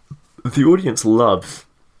 The audience loves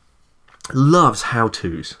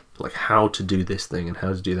how-tos, like how to do this thing and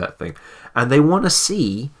how to do that thing. And they want to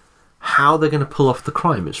see how they're going to pull off the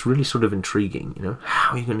crime. It's really sort of intriguing,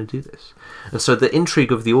 how are you going to do this? And so the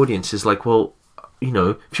intrigue of the audience is like, well, if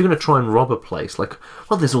you're going to try and rob a place, like,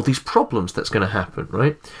 well, there's all these problems that's going to happen,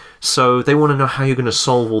 right? So they want to know how you're going to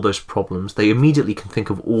solve all those problems. They immediately can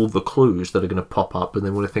think of all the clues that are going to pop up, and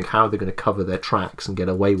they want to think how they're going to cover their tracks and get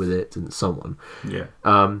away with it, and so on. Yeah.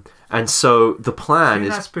 And so the plan is...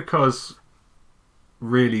 That's because,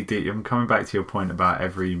 really, I'm coming back to your point about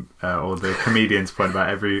or the comedian's point about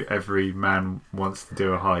every man wants to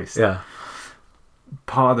do a heist. Yeah.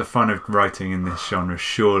 Part of the fun of writing in this genre,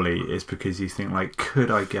 surely, is because you think, like, could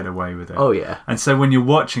I get away with it? Oh, yeah. And so when you're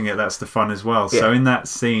watching it, that's the fun as well. Yeah. So in that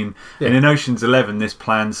scene, and in Ocean's 11, this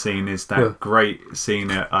plan scene is that great scene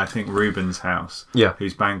at, I think, Ruben's house,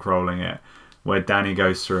 who's bankrolling it, where Danny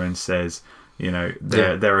goes through and says,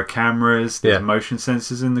 there are cameras, there's motion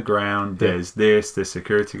sensors in the ground, there's there's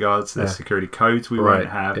security guards, there's security codes we won't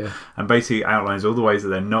have, and basically outlines all the ways that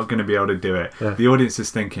they're not going to be able to do it. The audience is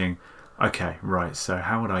thinking, okay, right, so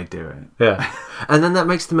how would I do it? Yeah. And then that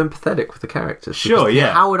makes them empathetic with the characters. Sure,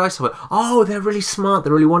 yeah. How would I solve it? Oh, they're really smart,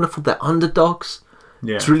 they're really wonderful, they're underdogs.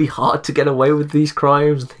 Yeah. It's really hard to get away with these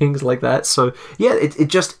crimes and things like that. So, yeah,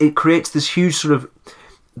 it creates this huge sort of...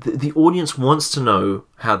 The audience wants to know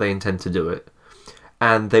how they intend to do it,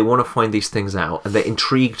 and they want to find these things out, and they're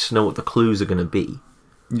intrigued to know what the clues are going to be.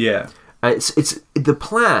 Yeah. It's the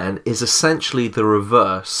plan is essentially the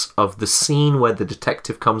reverse of the scene where the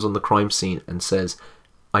detective comes on the crime scene and says,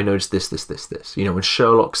 I noticed this. When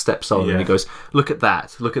Sherlock steps on and he goes, look at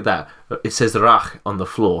that. It says Rach on the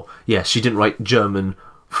floor. Yes, she didn't write German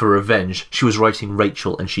for revenge. She was writing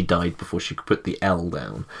Rachel and she died before she could put the L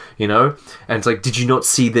down, And it's like, did you not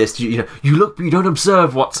see this? You look, but you don't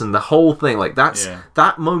observe, Watson. The whole thing, like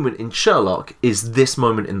that moment in Sherlock is this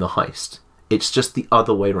moment in the heist. It's just the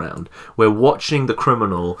other way around. We're watching the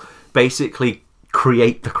criminal basically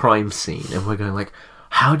create the crime scene, and we're going like,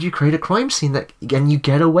 how do you create a crime scene and you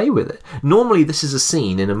get away with it? Normally, this is a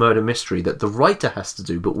scene in a murder mystery that the writer has to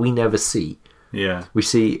do, but we never see. Yeah, we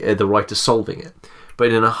see the writer solving it.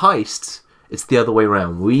 But in a heist, it's the other way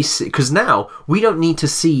around. We see, because now we don't need to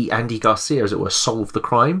see Andy Garcia, as it were, solve the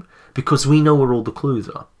crime, because we know where all the clues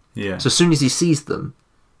are. Yeah. So as soon as he sees them,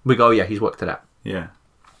 we go, oh yeah, he's worked it out. Yeah.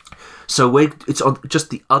 So it's on just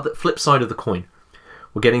the other flip side of the coin.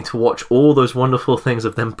 We're getting to watch all those wonderful things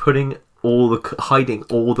of them hiding all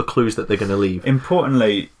the clues that they're going to leave.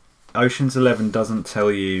 Importantly, Ocean's 11 doesn't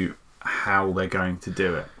tell you how they're going to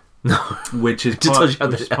do it. No, which is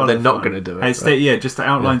how they're not going to do it. Right? Just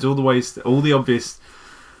outlines all the ways, all the obvious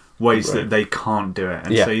ways that they can't do it,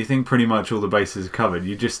 and so you think pretty much all the bases are covered.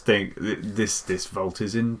 You just think this vault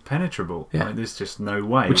is impenetrable. Yeah. Like, there's just no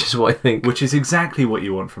way. Which is what I think. Which is exactly what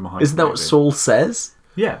you want from a heist. Isn't that what Saul says?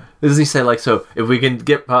 Yeah. Doesn't he say, like, so if we can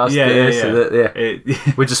get past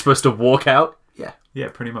this, we're just supposed to walk out? Yeah. Yeah,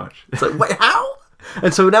 pretty much. It's like, wait, how?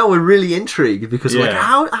 And so now we're really intrigued because we're like,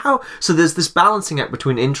 how? So there's this balancing act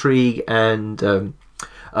between intrigue and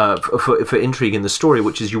for intrigue in the story,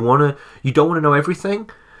 which is you don't want to know everything,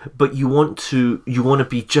 but you want to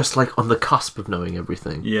be just like on the cusp of knowing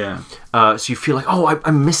everything. Yeah. So you feel like, oh,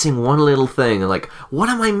 I'm missing one little thing, and like, what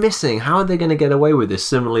am I missing? How are they going to get away with this?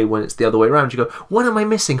 Similarly, when it's the other way around, you go, what am I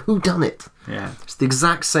missing? Who done it? Yeah. It's the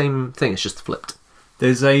exact same thing. It's just flipped.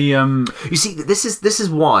 There's a You see, this is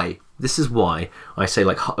why I say,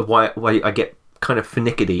 like, why I get kind of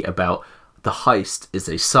finicky about the heist is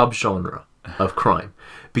a subgenre of crime.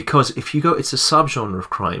 Because if you go, it's a subgenre of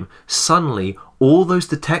crime, suddenly all those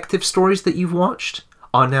detective stories that you've watched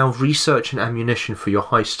are now research and ammunition for your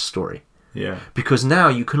heist story. Yeah. Because now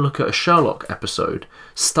you can look at a Sherlock episode,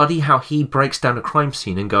 study how he breaks down a crime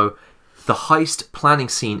scene and go, the heist planning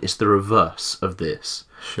scene is the reverse of this.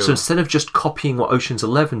 Sure. So instead of just copying what Ocean's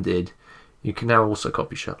 11 did, you can now also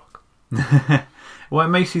copy Sherlock. Well, it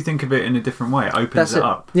makes you think of it in a different way. It opens it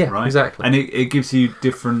up. Yeah, right? Exactly. And it gives you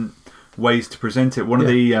different ways to present it. One of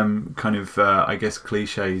the kind of, I guess,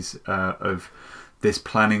 cliches of this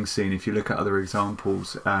planning scene, if you look at other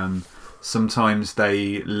examples, sometimes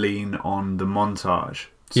they lean on the montage.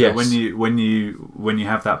 So when you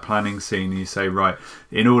have that planning scene, you say, right,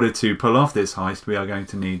 in order to pull off this heist, we are going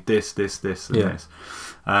to need this, and this.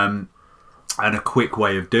 And a quick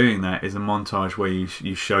way of doing that is a montage where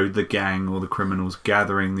you show the gang or the criminals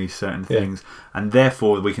gathering these certain things, and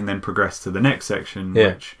therefore we can then progress to the next section,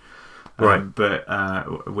 which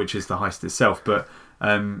which is the heist itself. But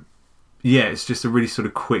it's just a really sort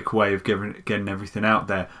of quick way of getting everything out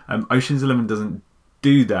there. Ocean's 11 doesn't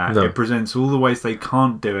do that. It presents all the ways they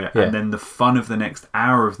can't do it, and then the fun of the next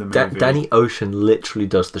hour of the movie. Danny Ocean literally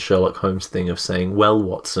does the Sherlock Holmes thing of saying, "Well,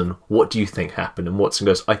 Watson, what do you think happened?" And Watson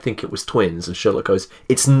goes, "I think it was twins." And Sherlock goes,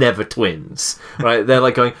 "It's never twins." Right? They're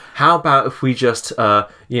like going, "How about if we just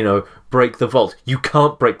break the vault?" "You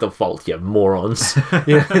can't break the vault, you morons."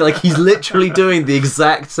 Like he's literally doing the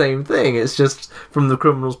exact same thing. It's just from the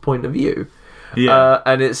criminal's point of view.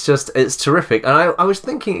 And it's terrific. And I was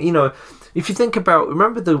thinking, if you think about,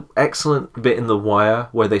 remember the excellent bit in The Wire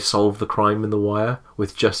where they solve the crime in The Wire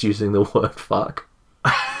with just using the word fuck?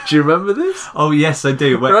 Do you remember this? Oh, yes, I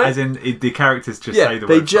do. Right? As in, the characters just say the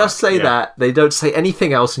word they just say that. They don't say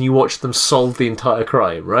anything else, and you watch them solve the entire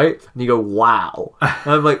crime, right? And you go, wow. And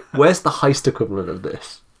I'm like, where's the heist equivalent of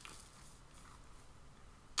this?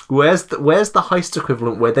 Where's the heist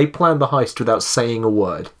equivalent where they plan the heist without saying a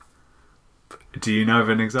word? Do you know of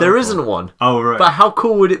an example? There isn't one. Oh, right. But how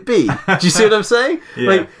cool would it be? Do you see what I'm saying?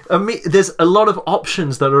 Yeah. There's a lot of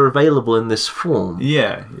options that are available in this form.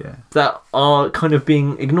 Yeah. That are kind of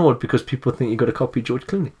being ignored because people think you've got to copy George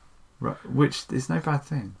Clooney. Right. Which is no bad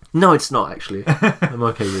thing. No, it's not, actually. I'm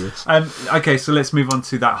okay with this. Okay, so let's move on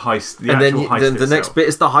to that heist. The next bit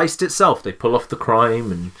is the heist itself. They pull off the crime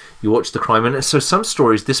and you watch the crime. And so some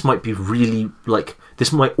stories, this might be really,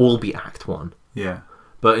 this might all be Act 1. Yeah.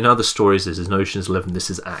 But in other stories, this is in Ocean's 11,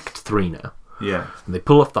 this is Act 3 now. Yeah. And they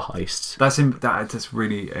pull off the heist. That's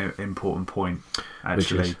really an important point,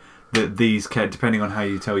 actually. That these can, depending on how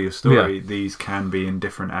you tell your story, these can be in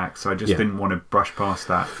different acts. So I just didn't want to brush past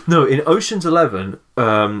that. No, in Ocean's 11,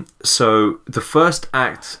 so the first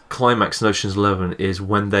act climax in Ocean's 11 is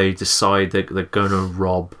when they decide they're going to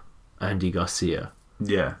rob Andy Garcia.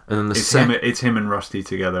 Yeah. And then it's him and Rusty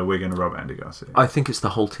together. We're going to rob Andy Garcia. I think it's the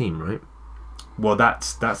whole team, right? Well,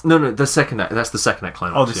 that's no. The second act. That's the second act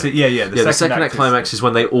climax. Oh, the second act climax is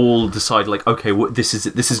when they all decide, okay, this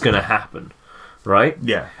is going to happen, right?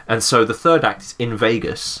 Yeah. And so the third act is in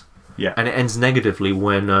Vegas. Yeah. And it ends negatively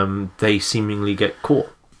when they seemingly get caught.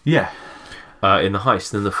 Yeah. In the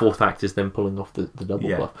heist. And then the fourth act is them pulling off the double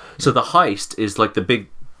bluff. So the heist is like the big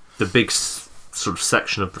sort of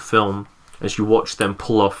section of the film as you watch them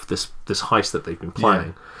pull off this heist that they've been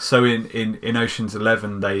planning. Yeah. So in Ocean's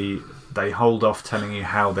 11, they hold off telling you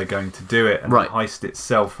how they're going to do it, and the heist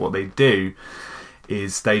itself, what they do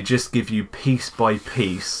is they just give you piece by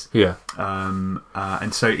piece. Yeah. And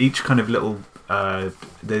so each kind of little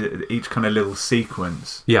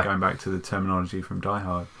sequence. Yeah. Going back to the terminology from Die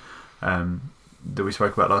Hard. That we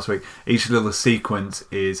spoke about last week, each little sequence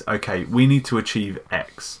is, okay, we need to achieve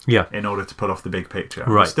X in order to pull off the big picture.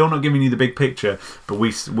 Right. We're still not giving you the big picture, but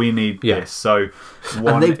we need this. So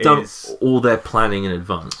and they've done all their planning in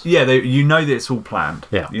advance. Yeah, you know that it's all planned.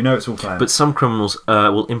 Yeah. You know it's all planned. But some criminals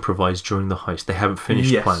will improvise during the heist. They haven't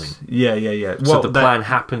finished planning. Yeah. So the plan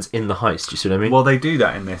happens in the heist, you see what I mean? Well, they do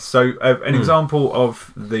that in this. So an example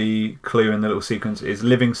of the clue in the little sequence is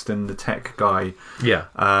Livingston, the tech guy,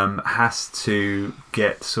 has to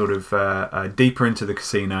get sort of deeper into the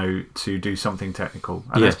casino to do something technical,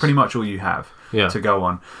 and that's pretty much all you have to go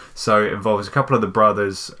on. So it involves a couple of the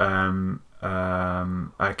brothers.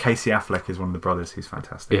 Casey Affleck is one of the brothers. He's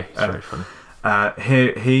fantastic. Yeah, he's very funny.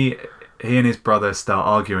 He and his brother start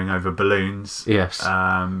arguing over balloons. Yes.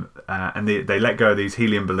 And they let go of these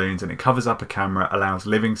helium balloons, and it covers up a camera, allows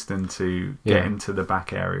Livingston to get into the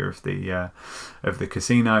back area of the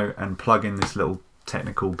casino and plug in this little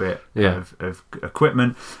technical bit of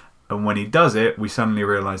equipment. And when he does it, we suddenly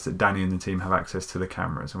realise that Danny and the team have access to the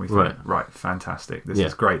cameras, and we think, right, fantastic, this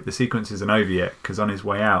is great. The sequence isn't over yet, because on his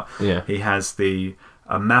way out, he has a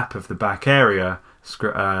map of the back area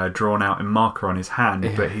drawn out in marker on his hand,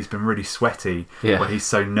 but he's been really sweaty, but he's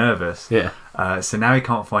so nervous. So now he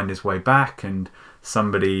can't find his way back, and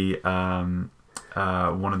somebody, one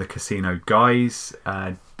of the casino guys,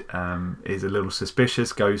 is a little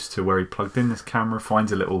suspicious, goes to where he plugged in this camera,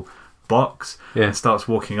 finds a little box and starts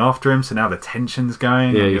walking after him. So now the tension's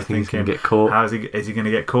going. Yeah, you're thinking, get caught. Is he going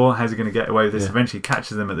to get caught? How's he going to get away with this? Eventually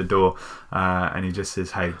catches them at the door, and he just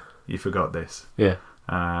says, "Hey, you forgot this." Yeah.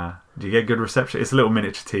 Do you get good reception? It's a little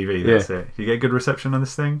miniature TV. That's it. Do you get good reception on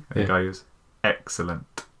this thing? And the guy goes,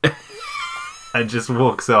 "Excellent." And just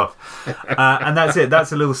walks off, and that's it.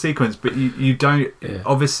 That's a little sequence, but you don't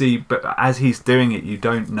obviously. But as he's doing it, you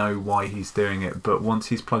don't know why he's doing it. But once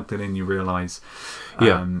he's plugged it in, you realise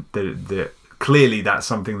that clearly that's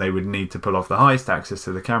something they would need to pull off the heist, access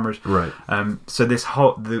to the cameras. Right. So this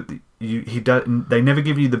they never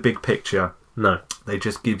give you the big picture. No. They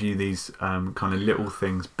just give you these kind of little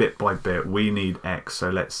things bit by bit. We need X, so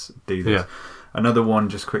let's do this. Yeah. Another one,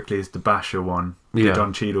 just quickly, is the Basher one, the Yeah.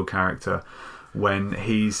 Don Cheadle character, when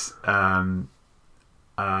he's in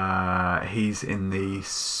the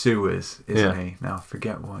sewers, isn't he? Now I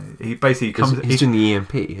forget why. He basically comes. He's doing the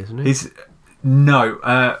EMP, isn't he?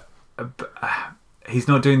 He's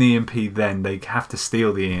not doing the EMP then. They have to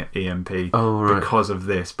steal the EMP because of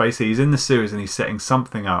this. Basically, he's in the sewers and he's setting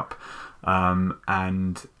something up. There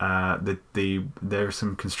are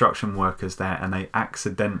some construction workers there, and they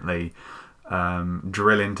accidentally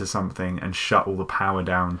drill into something and shut all the power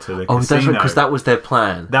down to the casino. That's right, because that was their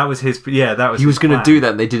plan. That was his. Yeah, that was. He was going to do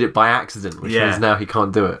that, and they did it by accident, which means now he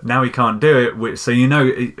can't do it. Now he can't do it. So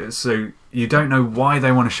you don't know why they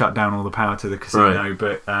want to shut down all the power to the casino, right.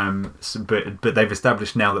 but they've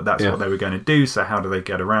established now that that's what they were going to do. So how do they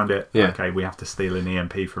get around it? Yeah. Okay, we have to steal an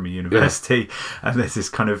EMP from a university, and there's this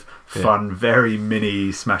kind of fun, very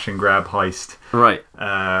mini smash and grab heist. Right.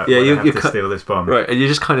 You have to steal this bomb. Right, and you're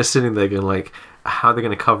just kind of sitting there going like, how are they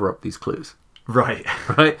going to cover up these clues? Right.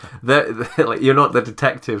 Right. They're like, you're not the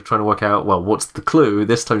detective trying to work out, well, what's the clue?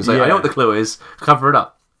 This time you say, I know what the clue is. Cover it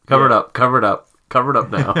up. Cover it up. Cover it up. Cover it up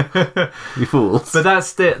now. You fools. But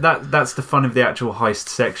that's the fun of the actual heist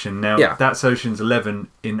section. Now, that's Ocean's 11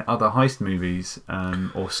 in other heist movies,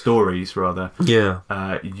 or stories, rather. Yeah.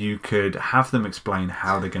 You could have them explain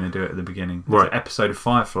how they're going to do it at the beginning. There's Right. an episode of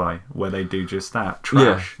Firefly where they do just that.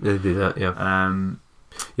 Trash. Yeah, they do that, yeah.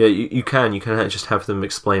 Yeah, you can just have them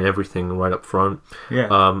explain everything right up front.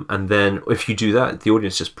 Yeah. And then if you do that, the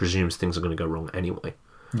audience just presumes things are going to go wrong anyway.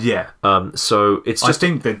 Yeah. So it's just. I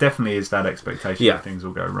think there definitely is that expectation that things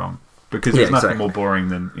will go wrong. Because there's nothing more boring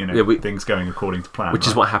than things going according to plan. Which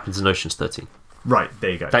is what happens in Ocean's 13. Right, there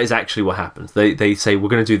you go. That is actually what happens. They say, we're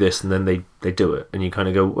going to do this, and then they do it. And you kind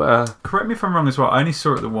of go, Correct me if I'm wrong as well. I only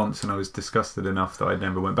saw it the once, and I was disgused enough that I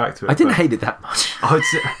never went back to it. I didn't hate it that much.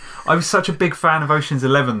 I was such a big fan of Ocean's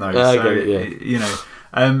 11, though. At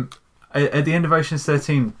the end of Ocean's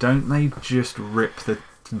 13, don't they just rip the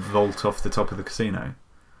vault off the top of the casino?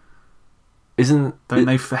 Don't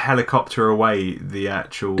they helicopter away the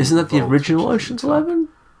actual... Isn't that the original Ocean's 11?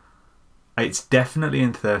 It's definitely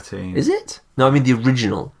in 13. Is it? No, I mean the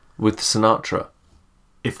original with Sinatra.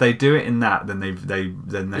 If they do it in that, then they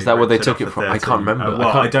is that where they took it from? 13. I can't remember.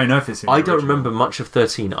 I don't know if it's in the original. I don't remember much of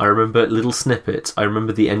 13. I remember little snippets. I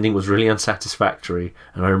remember the ending was really unsatisfactory,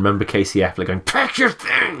 and I remember Casey Affleck going, "Pack your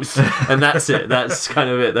things," and that's it. That's kind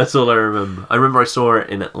of it. That's all I remember. I remember I saw it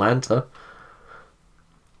in Atlanta.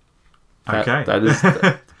 Okay.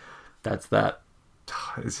 That's that.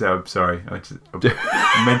 So I'm sorry.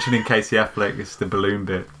 I'm mentioning Casey Affleck. It's the balloon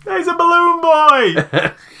bit. He's a balloon boy.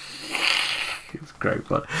 It's great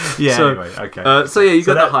fun. Yeah. Anyway, okay. You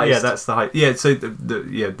got the heist. Yeah, that's the heist. Yeah. So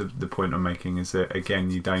the point I'm making is that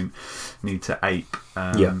again, you don't need to ape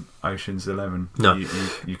Ocean's 11. No,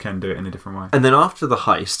 you can do it in a different way. And then after the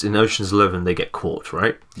heist in Ocean's 11, they get caught,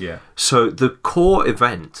 right? Yeah. So the core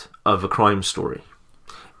event of a crime story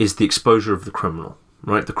is the exposure of the criminal.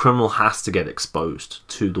 Right, the criminal has to get exposed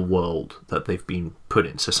to the world that they've been put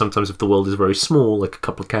in. So sometimes if the world is very small, like a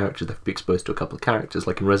couple of characters, they have to be exposed to a couple of characters,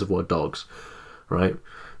 like in Reservoir Dogs, right?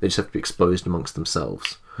 They just have to be exposed amongst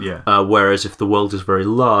themselves. Yeah. Whereas if the world is very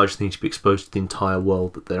large, they need to be exposed to the entire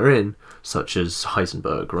world that they're in, such as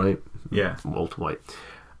Heisenberg, right? Yeah. Walter White.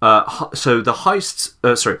 So the heists...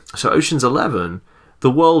 So Ocean's 11... The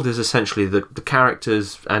world is essentially the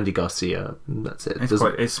characters, Andy Garcia, and that's it.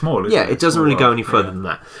 It's small, isn't it? Yeah, it doesn't really go any further than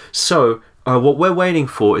that. So, what we're waiting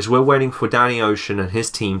for is Danny Ocean and his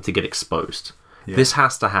team to get exposed. Yeah. This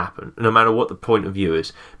has to happen, no matter what the point of view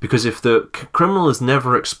is. Because if the criminal is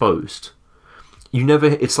never exposed,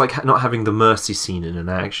 it's like not having the mercy scene in an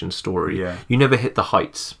action story. Yeah. You never hit the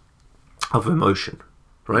heights of emotion,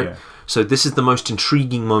 right? Yeah. So this is the most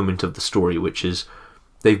intriguing moment of the story, which is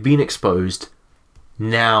they've been exposed.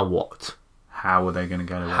 Now what? How are they going to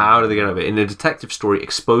get away? How do they get away? In a detective story,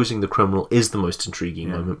 exposing the criminal is the most intriguing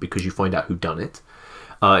moment because you find out who done it.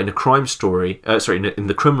 In a crime story, in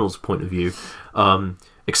the criminal's point of view,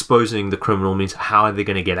 exposing the criminal means how are they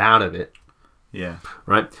going to get out of it? Yeah.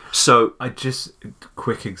 Right? So...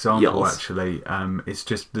 quick example, actually. It's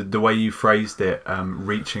just the way you phrased it,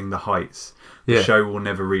 reaching the heights. The show will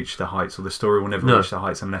never reach the heights, or the story will never reach the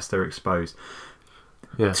heights unless they're exposed.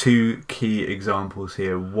 Yeah. Two key examples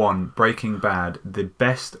here. One, Breaking Bad. The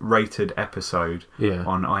best rated episode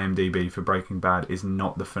on IMDb for Breaking Bad is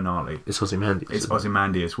not the finale. It's Ozymandias. It's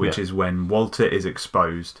Ozymandias, which is when Walter is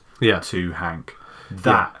exposed to Hank.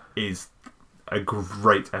 That is a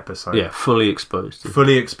great episode. Yeah, fully exposed.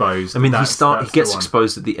 Fully exposed. I mean, That's he gets the one.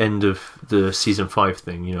 exposed at the end of the season 5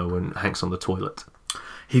 thing, you know, when Hank's on the toilet.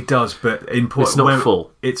 He does, but It's not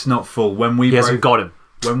full. It's not full. When we He hasn't got him.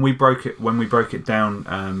 when we broke it down,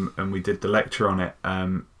 and we did the lecture on it,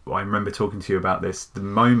 I remember talking to you about this. The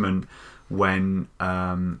moment when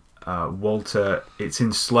Walter, it's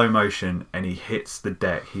in slow motion, and he hits the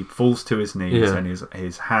deck. He falls to his knees, and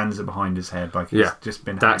his hands are behind his head, like he's just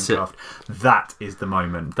been handcuffed. That is the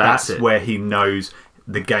moment. That's where he knows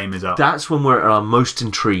the game is up. That's when we're at our most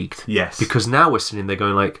intrigued. Yes, because now we're sitting there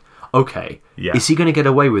going like, okay, yeah. Is he going to get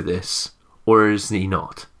away with this, or is he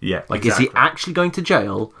not? Yeah, like, exactly. Is he actually going to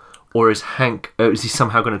jail, or is Hank? Is he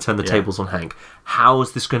somehow going to turn the tables on Hank? How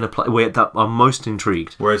is this going to play? We're at that. I'm most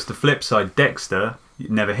intrigued. Whereas the flip side, Dexter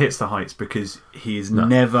never hits the heights because he is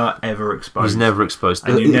never ever exposed. He's never exposed.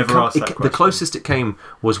 And you never ask that question. The closest it came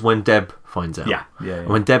was when Deb finds out. Yeah. And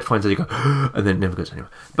when Deb finds out, you go, and then it never goes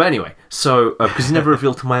anywhere. But anyway, so because he's never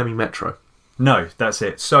revealed to Miami Metro. No, that's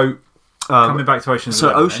it. So coming back to Ocean's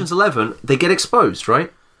 11. So Ocean's 11, they get exposed,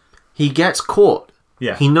 right? He gets caught.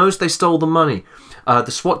 Yeah. He knows they stole the money. The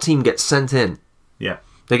SWAT team gets sent in. Yeah.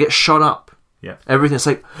 They get shot up. Yeah. Everything's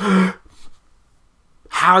like,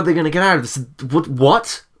 how are they going to get out of this?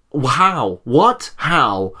 What? How? What?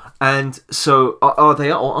 How? And so, are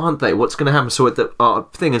they or aren't they? What's going to happen? So, at the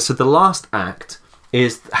thing, and so the last act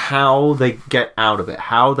is how they get out of it,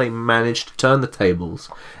 how they manage to turn the tables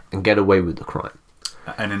and get away with the crime.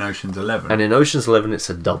 And in Ocean's 11. And in Ocean's 11, it's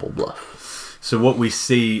a double bluff. So what we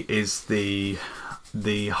see is the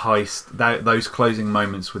heist, those closing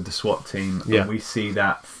moments with the SWAT team. Yeah. And we see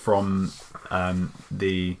that from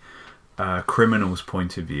the criminal's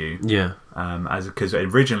point of view. Yeah. Because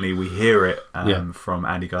originally we hear it from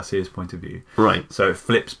Andy Garcia's point of view. Right. So it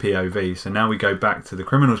flips POV. So now we go back to the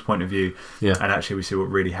criminal's point of view. Yeah. And actually we see what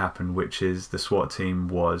really happened, which is the SWAT team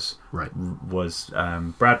was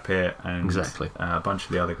Brad Pitt and exactly. A bunch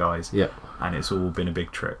of the other guys. Yeah. And it's all been a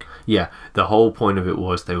big trick. Yeah. The whole point of it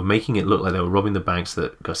was they were making it look like they were robbing the banks,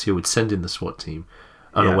 that Garcia would send in the SWAT team,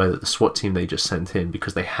 unaware that the SWAT team they just sent in,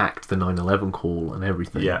 because they hacked the 9/11 call and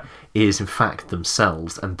everything, is in fact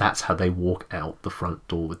themselves, and that's how they walk out the front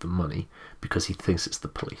door with the money, because he thinks it's the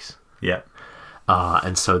police. Yeah.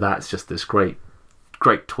 And so that's just this great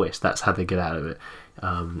twist. That's how they get out of it.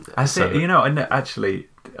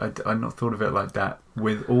 I'd not thought of it like that.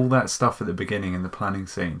 With all that stuff at the beginning in the planning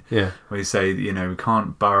scene, where you say, we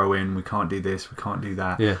can't burrow in, we can't do this, we can't do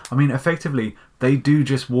that. Yeah. I mean, effectively, they do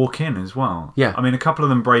just walk in as well. Yeah. I mean, a couple of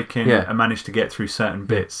them break in and manage to get through certain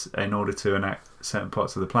bits in order to enact certain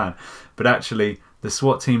parts of the plan. But actually, the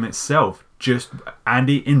SWAT team itself,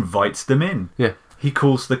 Andy invites them in. Yeah. He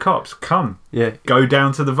calls the cops, come, go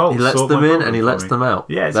down to the vault. He lets them in and he lets them out.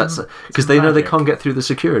 Yeah, that's because they know they can't get through the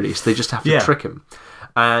security, so they just have to trick him,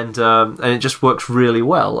 and it just works really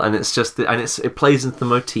well. And it's just it plays into the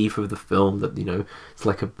motif of the film that it's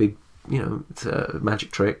like a big it's a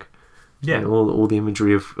magic trick. Yeah, all the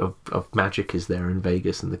imagery of magic is there in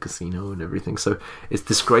Vegas and the casino and everything. So it's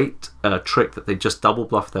this great trick that they just double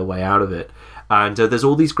bluff their way out of it. And there's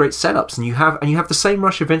all these great setups, and you have the same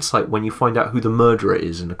rush of insight when you find out who the murderer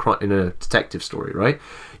is in a detective story, right?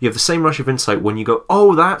 You have the same rush of insight when you go,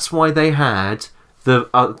 oh, that's why they had the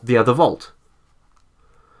other vault,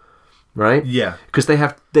 right? Yeah, because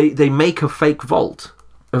they make a fake vault,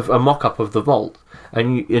 a mock-up of the vault,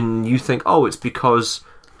 and you think, oh, it's because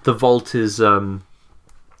the vault is.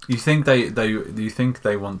 You think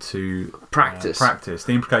they want to practice? Practice.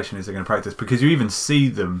 The implication is they're going to practice, because you even see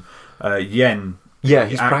them. Yen,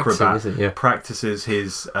 he's acrobat, isn't practices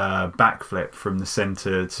his backflip from the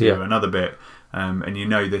centre to another bit, and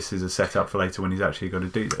this is a setup for later when he's actually got to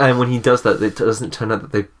do this. And when he does that, it doesn't turn out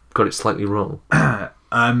that they've got it slightly wrong.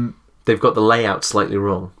 They've got the layout slightly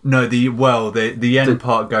wrong. No, the yen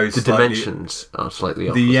part goes. The dimensions are slightly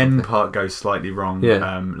off. The yen part goes slightly wrong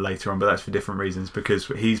later on, but that's for different reasons, because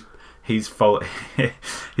he's he's a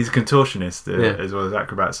contortionist as well as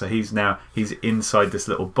acrobat, so he's inside this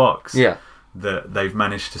little box that they've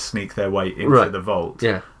managed to sneak their way into the vault.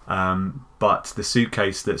 But the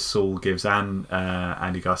suitcase that Saul gives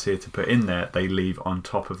Andy Garcia to put in there, they leave on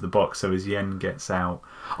top of the box. So as Yen gets out,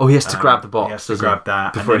 he has to grab the box. He has to grab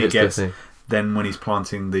that, before and then then when he's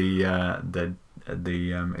planting the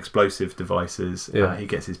explosive devices, he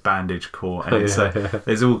gets his bandage caught, and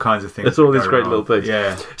there's all kinds of things. There's all these great little things.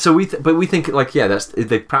 Yeah. So we think like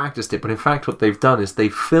they've practiced it, but in fact what they've done is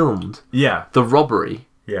they've filmed the robbery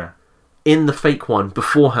in the fake one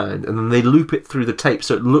beforehand, and then they loop it through the tape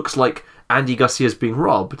so it looks like Andy Garcia's being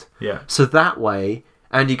robbed. Yeah. So that way,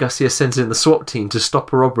 Andy Garcia sends in the SWAT team to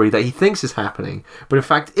stop a robbery that he thinks is happening, but in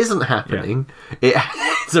fact isn't happening.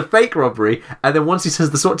 It's a fake robbery, and then once he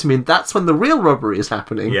sends the SWAT team in, that's when the real robbery is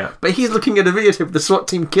happening. Yeah. But he's looking at a videotape of the SWAT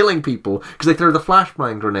team killing people because they throw the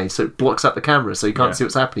flashbang grenade, so it blocks out the camera, so you can't see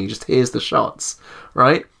what's happening. You just hears the shots,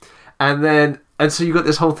 right? And so you got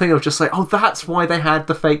this whole thing of just like, oh, that's why they had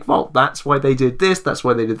the fake vault. That's why they did this. That's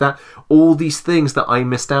why they did that. All these things that I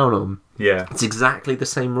missed out on. Yeah. It's exactly the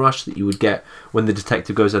same rush that you would get when the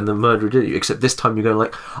detective goes and the murderer did it, except this time you're going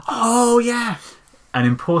like, oh, yeah. And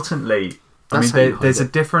importantly, there's a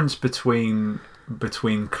difference between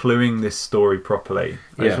cluing this story properly.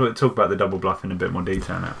 I just want to talk about the double bluff in a bit more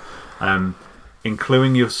detail now. In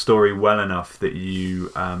cluing your story well enough that you...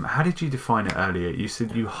 how did you define it earlier? You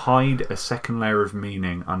said you hide a second layer of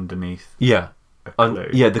meaning underneath a clue.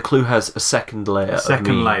 The clue has a second layer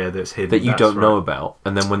layer that's hidden. That you don't know about.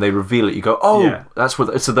 And then when they reveal it, you go, oh, that's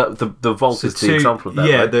what... So the vault is the example of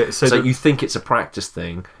that, right? So you think it's a practice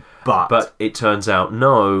thing, but it turns out,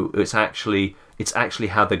 no, it's actually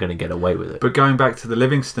how they're going to get away with it. But going back to the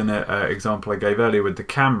Livingston example I gave earlier with the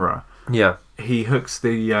camera... Yeah. He hooks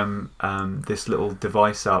the this little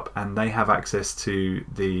device up, and they have access to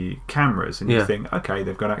the cameras. And you think, okay,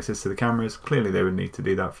 they've got access to the cameras. Clearly, they would need to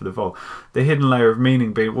do that for the vault. The hidden layer of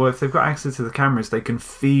meaning being, well, if they've got access to the cameras, they can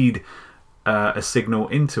feed a signal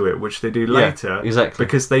into it, which they do later. Yeah, exactly.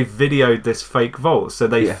 Because they've videoed this fake vault, so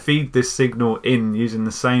they feed this signal in using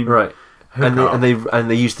the same. Right. And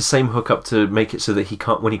they use the same hookup to make it so that he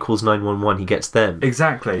can't, when he calls 911, he gets them.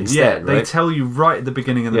 Exactly. Instead, they tell you right at the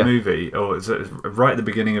beginning of the movie, or right at the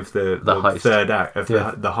beginning of the heist. Third act of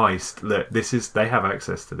the heist. Look, they have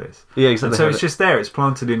access to this. Yeah, exactly. And so it's just there. It's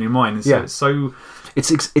planted in your mind. And so it's so.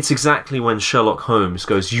 It's exactly when Sherlock Holmes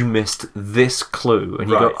goes, "You missed this clue," and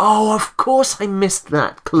you go, "Oh, of course I missed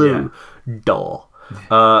that clue." Duh.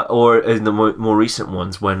 Or in the more recent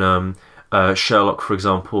ones when. Sherlock, for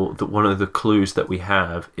example, one of the clues that we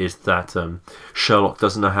have is that Sherlock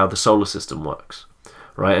doesn't know how the solar system works,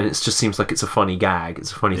 right? And it just seems like it's a funny gag,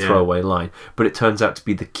 it's a funny throwaway line, but it turns out to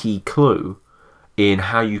be the key clue in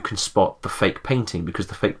how you can spot the fake painting, because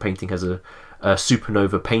the fake painting has a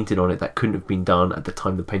supernova painted on it that couldn't have been done at the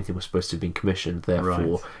time the painting was supposed to have been commissioned.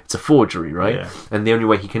 Therefore, it's a forgery, right? Yeah. And the only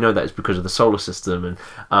way he can know that is because of the solar system.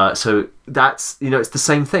 And so that's, it's the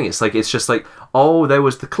same thing. It's just like, oh, there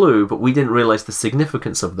was the clue, but we didn't realize the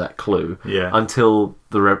significance of that clue until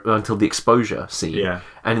the exposure scene. Yeah.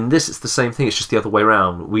 And in this, it's the same thing. It's just the other way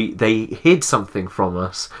around. They hid something from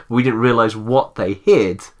us. We didn't realize what they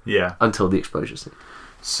hid until the exposure scene.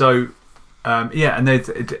 So. And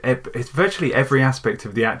it's virtually every aspect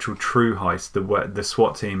of the actual true heist, the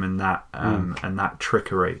SWAT team and that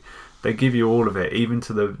trickery. They give you all of it, even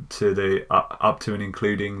to the up to and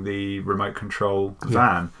including the remote control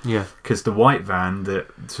van. Yeah. Because the white van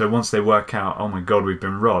so once they work out, oh my god, we've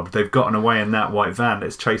been robbed, they've gotten away in that white van.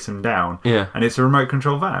 Let's chase them down. Yeah. And it's a remote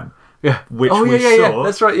control van. Yeah. Which we saw.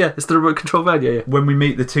 That's right. Yeah, it's the remote control van. Yeah. When we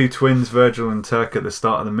meet the two twins, Virgil and Turk, at the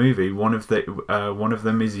start of the movie, one of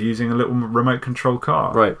them is using a little remote control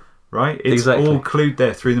car. Right. It's all clued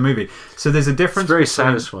there through the movie. So there's a difference. It's very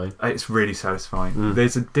satisfying. It's really satisfying.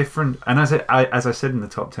 There's a different, and as I said in the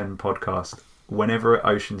top 10 podcast, whenever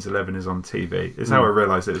Ocean's 11 is on TV, it's how I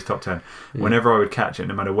realised it was top 10. Yeah. Whenever I would catch it,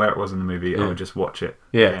 no matter where it was in the movie, I would just watch it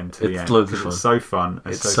again to the end. It's so fun.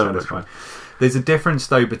 It's so satisfying. There's a difference,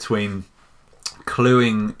 though, between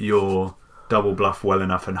cluing your double bluff well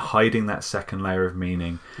enough and hiding that second layer of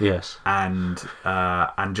meaning. Yes. And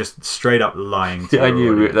just straight up lying to I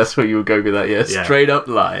knew that's what you were going with that, straight up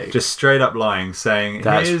lying. Just straight up lying, saying,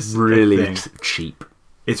 that's really cheap.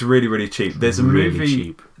 It's really, really cheap. There's a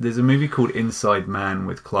movie called Inside Man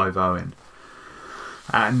with Clive Owen.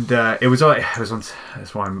 And it was on.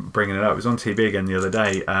 That's why I'm bringing it up. It was on TV again the other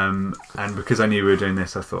day, and because I knew we were doing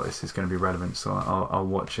this, I thought this is going to be relevant, so I'll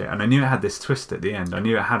watch it. And I knew it had this twist at the end. I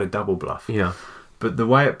knew it had a double bluff. Yeah. But the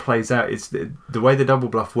way it plays out, it's the way the double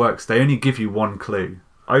bluff works. They only give you one clue.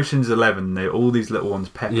 Ocean's 11, they're all these little ones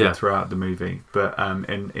peppered throughout the movie. But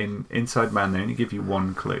in Inside Man, they only give you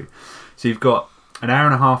one clue. So you've got an hour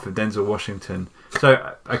and a half of Denzel Washington.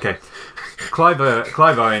 So okay, Clive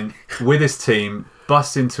Owen with his team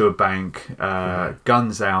bust into a bank,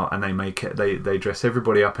 guns out, and they make it. They dress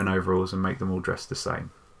everybody up in overalls and make them all dressed the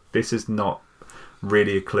same. This is not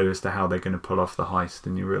really a clue as to how they're going to pull off the heist,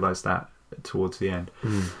 and you realise that towards the end.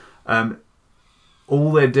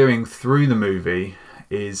 All they're doing through the movie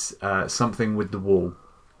is something with the wall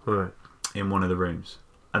in one of the rooms.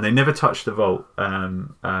 And they never touch the vault,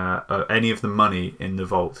 any of the money in the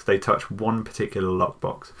vault. They touch one particular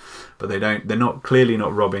lockbox, but they don't. They're clearly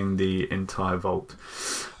not robbing the entire vault.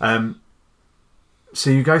 So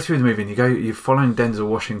you go through the movie and you're following Denzel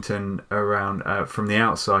Washington around from the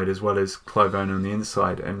outside as well as Clive Owen on the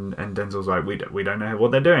inside, and Denzel's like, we don't know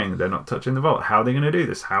what they're doing. They're not touching the vault. How are they going to do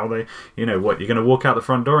this? How are they, what, you're going to walk out the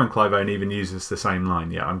front door? And Clive Owen even uses the same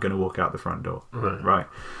line. Yeah, I'm going to walk out the front door. Right.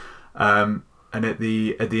 And at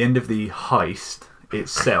the end of the heist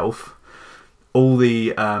itself, all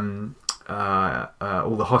the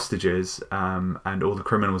hostages and all the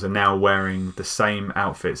criminals are now wearing the same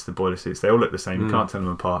outfits, the boiler suits. They all look the same. You can't tell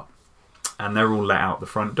them apart. And they're all let out the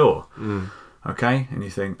front door. Okay? And you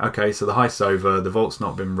think, okay, so the heist's over, the vault's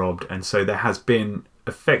not been robbed, and so there has been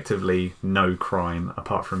effectively no crime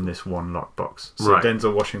apart from this one lockbox. So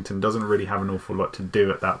Denzel Washington doesn't really have an awful lot to do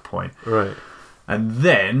at that point. Right. And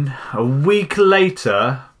then, a week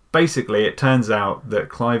later... Basically, it turns out that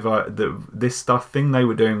this thing they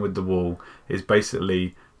were doing with the wall is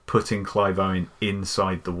basically putting Clive Owen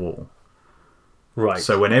inside the wall. Right.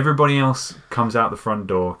 So when everybody else comes out the front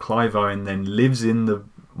door, Clive Owen then lives in the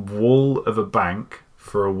wall of a bank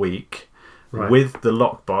for a week with the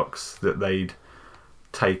lockbox that they'd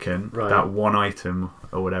taken, that one item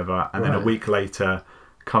or whatever, and then a week later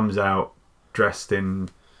comes out dressed in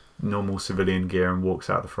normal civilian gear and walks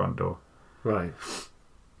out the front door. Right.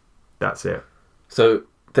 That's it. So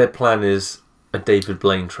their plan is a David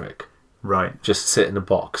Blaine trick. Right. Just sit in a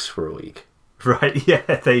box for a week. Right, yeah,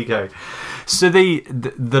 there you go. So the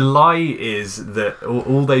lie is that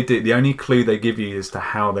all they do, the only clue they give you as to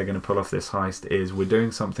how they're going to pull off this heist is we're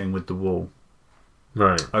doing something with the wall.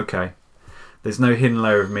 Right. Okay. There's no hidden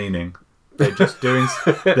layer of meaning. They're just doing.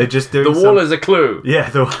 The wall is a clue. Yeah,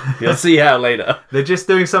 you'll see how later. They're just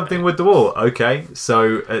doing something with the wall. Okay,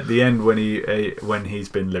 so at the end, when he's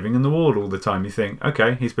been living in the wall all the time, you think,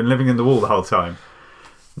 okay, he's been living in the wall the whole time.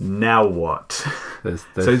 Now what? So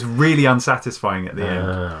it's really unsatisfying at the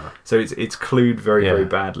end. So it's clued very very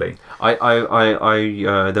badly.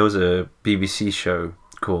 There was a BBC show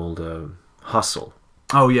called Hustle.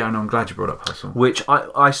 Oh yeah, and I'm glad you brought up Hustle, which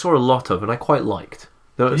I saw a lot of and I quite liked.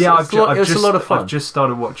 It's a lot of fun. I've just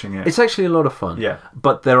started watching it. It's actually a lot of fun. Yeah.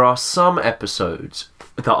 But there are some episodes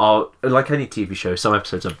that are, like any TV show, some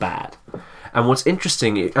episodes are bad. And what's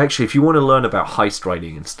interesting, actually, if you want to learn about heist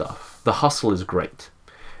writing and stuff, The Hustle is great.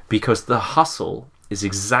 Because The Hustle is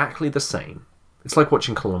exactly the same. It's like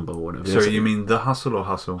watching Columbo or whatever. Sorry, you mean The Hustle or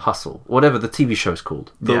Hustle? Hustle. Whatever the TV show's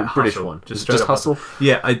called. The British Hustle. one. Just Hustle?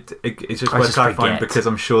 Yeah, it's just worth clarifying because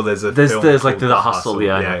I'm sure there's a film There's like called The Hustle,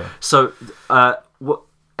 yeah. So,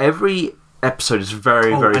 every episode is very,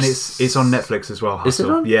 very... and it's on Netflix as well, Hustle. Is it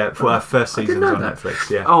on? Yeah, for our first season's on Netflix,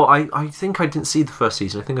 yeah. Oh, I think I didn't see the first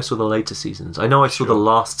season. I think I saw the later seasons. I know I saw the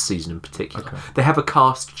last season in particular. Okay. They have a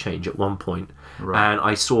cast change at one point. Right. And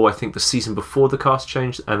I think, the season before the cast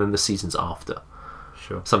changed and then the seasons after.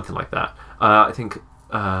 Sure. Something like that. I think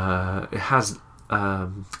it has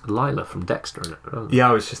Lila from Dexter in it. Yeah,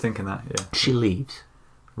 I was just thinking that, yeah. She leaves.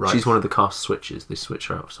 Right. She's one of the cast switches. They switch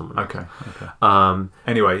her out for someone else. Okay.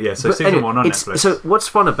 Anyway, yeah, so season 1 on Netflix. So what's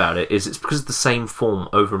fun about it is it's because it's the same form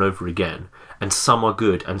over and over again, and some are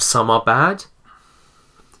good and some are bad.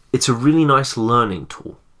 It's a really nice learning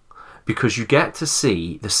tool because you get to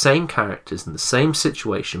see the same characters in the same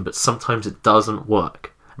situation, but sometimes it doesn't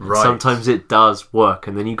work. Right. Sometimes it does work,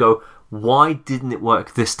 and then you go, why didn't it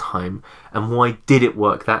work this time, and why did it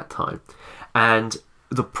work that time? And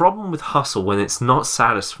the problem with Hustle, when it's not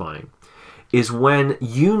satisfying, is when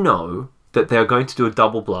you know that they're going to do a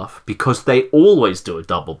double bluff, because they always do a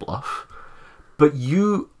double bluff, but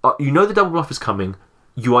you know the double bluff is coming.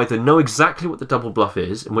 You either know exactly what the double bluff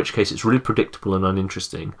is, in which case it's really predictable and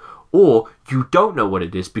uninteresting, or you don't know what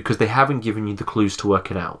it is because they haven't given you the clues to work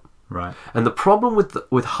it out. Right. And the problem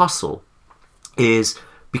with Hustle is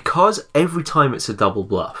because every time it's a double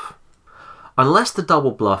bluff, unless the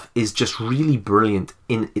double bluff is just really brilliant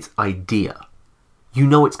in its idea, you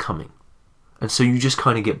know it's coming. And so you just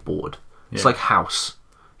kind of get bored. Yeah. It's like House,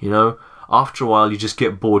 After a while, you just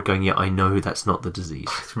get bored going, yeah, I know that's not the disease.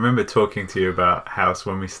 I remember talking to you about House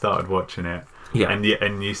when we started watching it. Yeah.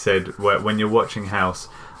 And you said, when you're watching House,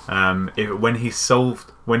 when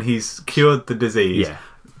he's cured the disease... Yeah.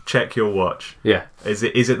 Check your watch. Yeah. Is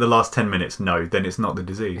it the last 10 minutes? No, then it's not the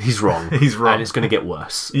disease. He's wrong. He's wrong. And it's going to get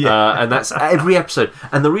worse. Yeah. And that's every episode.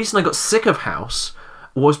 And the reason I got sick of House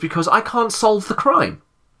was because I can't solve the crime.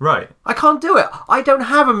 Right. I can't do it. I don't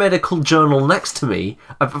have a medical journal next to me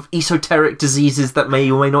of esoteric diseases that may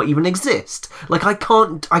or may not even exist. Like, I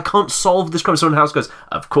can't solve this crime. Someone in House goes,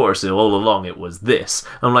 of course, all along it was this.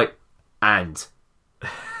 I'm like, and?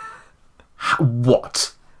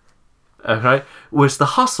 What? Okay, whereas The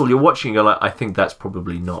Hustle, you're watching, you're like, I think that's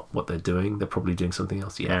probably not what they're doing. They're probably doing something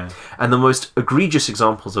else. Yeah. And the most egregious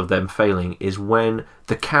examples of them failing is when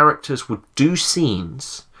the characters would do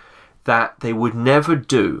scenes that they would never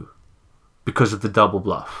do because of the double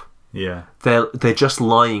bluff. Yeah. They're just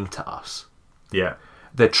lying to us. Yeah.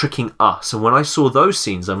 They're tricking us. And when I saw those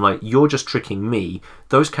scenes, I'm like, you're just tricking me.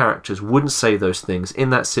 Those characters wouldn't say those things in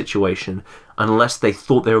that situation unless they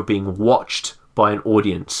thought they were being watched by an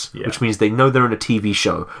audience, which means they know they're in a TV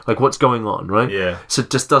show. Like, what's going on, right? Yeah. So it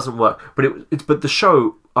just doesn't work. But the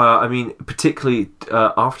show, I mean, particularly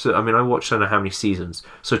after, I mean, I watched I don't know how many seasons.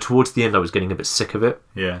 So towards the end, I was getting a bit sick of it.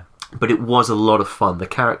 Yeah. But it was a lot of fun. The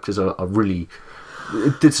characters are really...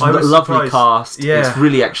 It's a lovely cast. Yeah. It's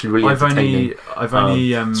really entertaining. I've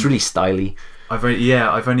only it's really styly.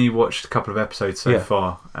 I've only watched a couple of episodes so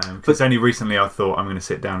far. Because only recently I thought I'm going to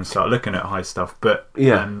sit down and start looking at Heist stuff. But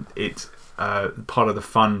it's part of the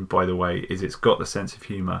fun, by the way, is it's got the sense of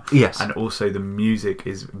humour. Yes. And also the music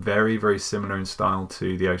is very, very similar in style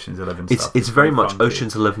to the Ocean's 11 stuff. It's very much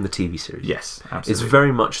Ocean's 11 the TV series. Yes, absolutely. It's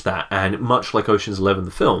very much that, and much like Ocean's 11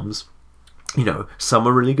 the films, you know, some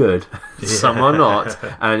are really good, some are not,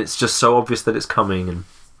 and it's just so obvious that it's coming. And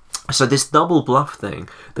so this double bluff thing,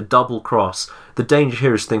 the double cross, the danger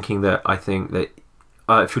here is thinking that I think that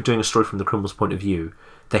if you're doing a story from the criminal's point of view,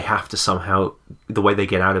 they have to somehow, the way they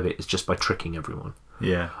get out of it is just by tricking everyone.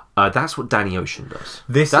 Yeah. That's what Danny Ocean does.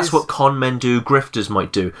 That's what con men do, grifters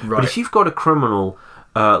might do. Right. But if you've got a criminal,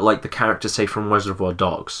 like the character, say, from Reservoir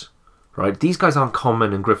Dogs, right? These guys aren't con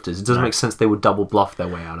men and grifters. It doesn't make sense they would double bluff their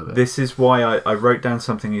way out of it. This is why I wrote down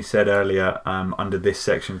something you said earlier under this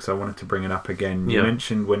section, because I wanted to bring it up again. You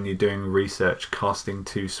mentioned when you're doing research, casting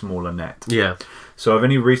too small a net. Yeah. So I've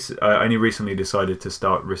only recently decided to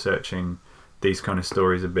start researching these kind of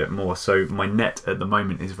stories a bit more. So my net at the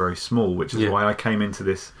moment is very small, which is why I came into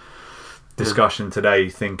this discussion today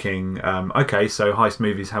thinking, okay, so heist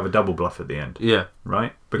movies have a double bluff at the end. Yeah.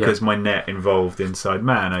 Right? Because my net involved Inside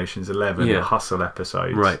Man, Ocean's 11, the Hustle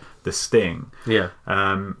episodes, The Sting. Yeah.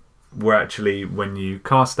 Where actually, when you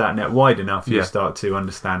cast that net wide enough, you start to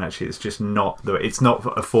understand actually it's just not it's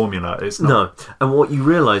not a formula. It's not. No. And what you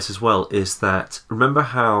realise as well is that, remember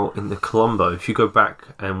how in the Columbo, if you go back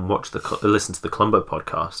and listen to the Columbo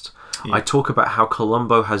podcast, I talk about how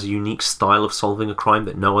Columbo has a unique style of solving a crime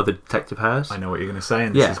that no other detective has. I know what you're going to say,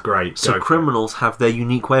 and this is great. So criminals have their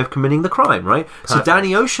unique way of committing the crime, right? Perfect. So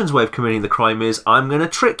Danny Ocean's way of committing the crime is, I'm going to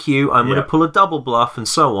trick you, I'm going to pull a double bluff, and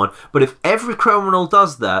so on. But if every criminal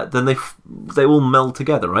does that, then they all meld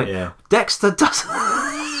together, right? Yeah. Dexter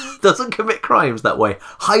doesn't commit crimes that way.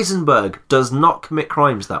 Heisenberg does not commit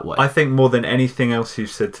crimes that way. I think more than anything else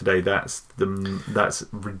you've said today, that's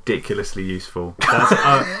ridiculously useful.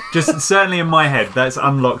 That's just certainly in my head, that's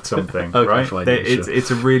unlocked something. Okay, right? Fine,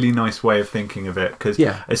 it's a really nice way of thinking of it, because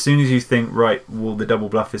as soon as you think, right, well, the double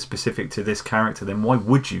bluff is specific to this character, then why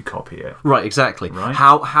would you copy it? Right, exactly. Right?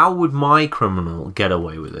 How would my criminal get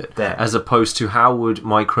away with it, as opposed to how would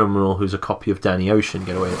my criminal, who's a copy of Danny Ocean,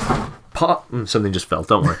 get away with it? Something just fell,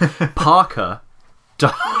 don't worry. Parker,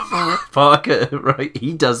 right,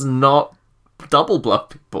 he does not double bluff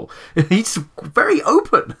people. He's very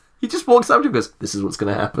open. He just walks up to him and goes, this is what's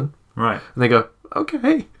going to happen. Right. And they go,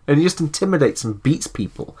 okay. And he just intimidates and beats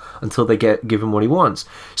people until they give him what he wants.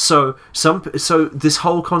 So this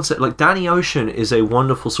whole concept, like Danny Ocean is a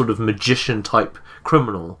wonderful sort of magician type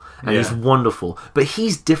criminal, and he's wonderful. But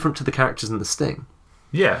he's different to the characters in The Sting.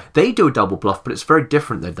 Yeah. They do a double bluff, but it's very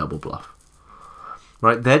different, their double bluff.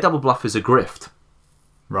 Right? Their double bluff is a grift.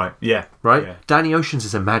 Right. Yeah. Right? Yeah. Danny Ocean's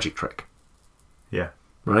is a magic trick. Yeah.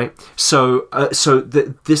 Right? So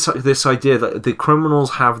this idea that the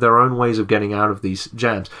criminals have their own ways of getting out of these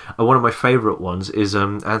jams. One of my favourite ones is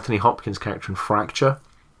Anthony Hopkins' character in Fracture.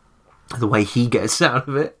 The way he gets out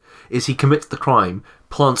of it is he commits the crime,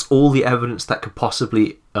 plants all the evidence that could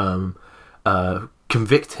possibly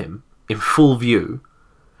convict him in full view,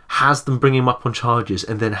 has them bring him up on charges,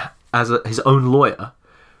 and then as his own lawyer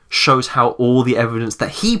shows how all the evidence that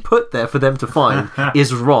he put there for them to find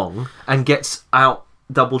is wrong, and gets out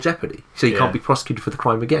double jeopardy. So he can't be prosecuted for the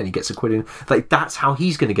crime again. He gets acquitted. Like, that's how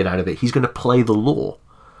he's going to get out of it. He's going to play the law.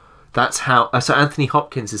 That's how. So Anthony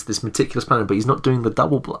Hopkins is this meticulous planner, but he's not doing the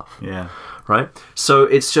double bluff. Yeah. Right. So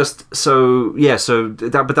it's just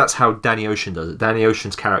but that's how Danny Ocean does it. Danny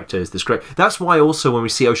Ocean's character is this great. That's why also when we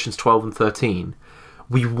see Ocean's 12 and 13,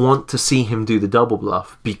 we want to see him do the double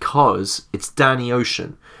bluff, because it's Danny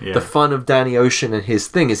Ocean. Yeah. The fun of Danny Ocean and his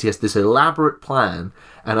thing is he has this elaborate plan,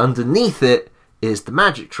 and underneath it is the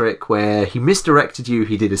magic trick where he misdirected you.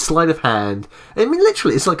 He did a sleight of hand. I mean,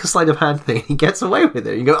 literally, it's like a sleight of hand thing. He gets away with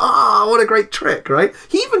it. You go, what a great trick, right?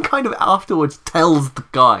 He even kind of afterwards tells the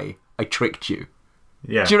guy, I tricked you.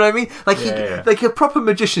 Yeah. Do you know what I mean? Like, like a proper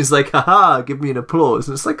magician is like, haha, give me an applause.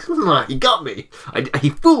 And it's like, he got me. He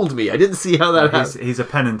fooled me. I didn't see how that happened. He's a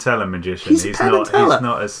Penn and Teller magician. He's Penn and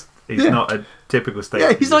Teller. He's not a typical stage.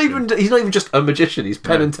 Yeah, he's not even just a magician. He's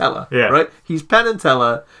Penn and Teller. Yeah. Right? He's Penn and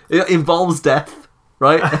Teller. It involves death.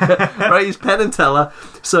 Right? Right? He's Penn and Teller.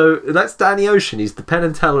 So that's Danny Ocean. He's the Penn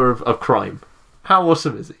and Teller of crime. How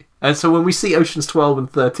awesome is he? And so when we see Ocean's 12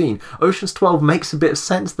 and 13, Ocean's 12 makes a bit of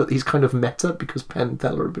sense that he's kind of meta because Penn and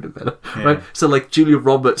Teller are a bit of meta, right? So like Julia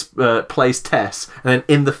Roberts plays Tess, and then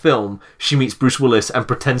in the film she meets Bruce Willis and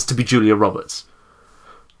pretends to be Julia Roberts.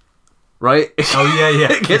 Right? Oh,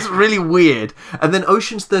 yeah. It gets really weird. And then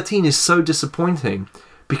Ocean's 13 is so disappointing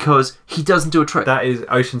because he doesn't do a trick. That is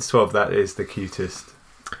Ocean's 12. That is the cutest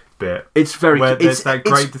bit. It's very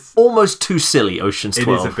it's almost too silly, Ocean's 12.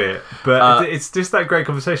 It is a bit. But it's just that great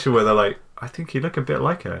conversation where they're like, I think you look a bit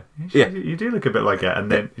like her. You do look a bit like her.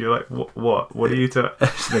 And then you're like, what? What are you to...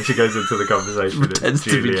 And then she goes into the conversation. Pretends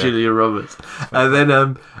to be Julia Roberts. And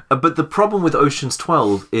then, but the problem with Ocean's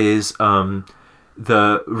 12 is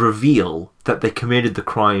the reveal that they committed the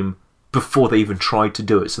crime before they even tried to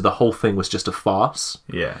do it. So the whole thing was just a farce.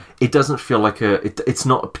 Yeah. It doesn't feel like it's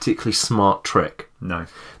not a particularly smart trick. No.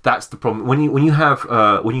 That's the problem. When you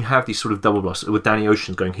have these sort of double bluffs with Danny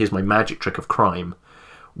Ocean going, here's my magic trick of crime.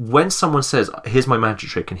 When someone says, here's my magic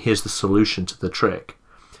trick and here's the solution to the trick,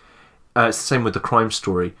 it's the same with the crime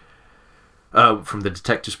story from the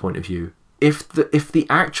detective's point of view. If the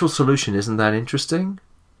actual solution isn't that interesting,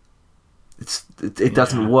 it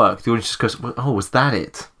doesn't work. The audience just goes, oh, was that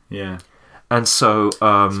it? Yeah. And so...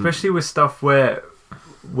 especially with stuff where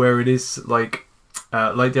it is like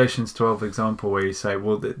the Ocean's 12 example where you say,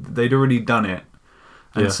 well, they'd already done it.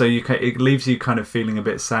 And so it leaves you kind of feeling a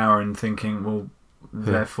bit sour and thinking, well,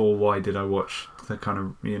 therefore, why did I watch the kind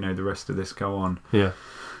of, the rest of this go on? Yeah.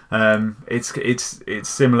 It's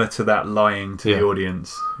similar to that lying to the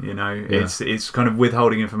audience, It's kind of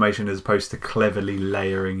withholding information as opposed to cleverly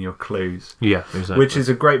layering your clues. Yeah, exactly. Which is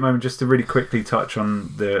a great moment just to really quickly touch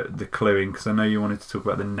on the cluing, because I know you wanted to talk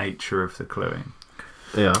about the nature of the cluing.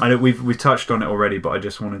 Yeah, I know we've touched on it already, but I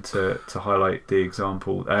just wanted to highlight the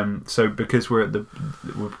example. So because we're the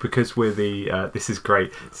this is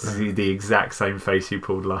great. This is the exact same face you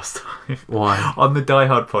pulled last time. Why? On the Die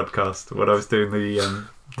Hard podcast when I was doing the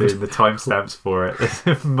timestamps for it, there's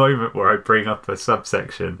a moment where I bring up a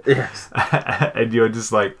subsection. Yes. And you're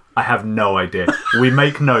just like, I have no idea. We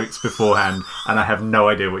make notes beforehand, and I have no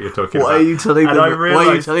idea what you're talking about. Why are you telling them? Why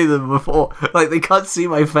are you telling them before? Like, they can't see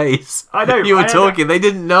my face. I know. You were talking. They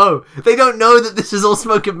didn't know. They don't know that this is all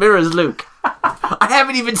smoke and mirrors, Luke. I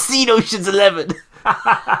haven't even seen Ocean's 11.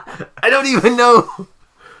 I don't even know.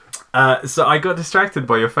 So I got distracted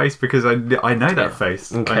by your face because I know that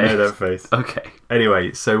face. Okay. I know that face. Okay.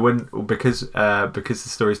 Anyway, so because the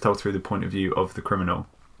story is told through the point of view of the criminal,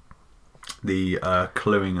 the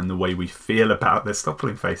cluing and the way we feel about the stop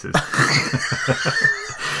pulling faces.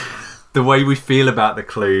 The way we feel about the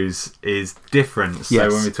clues is different. So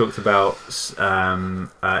when we talked about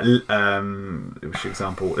which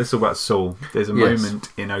example? Let's talk about Saul. There's a moment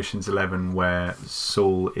in Ocean's 11 where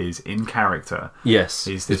Saul is in character. Yes,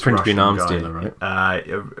 he's this pretending to be an arms guy, dealer, right?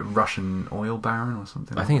 A Russian oil baron or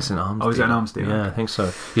something. I think it's an arms dealer. Oh, is it an arms dealer? Yeah, I think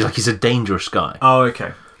so. He's a dangerous guy. Oh,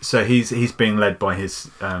 okay. So he's being led by his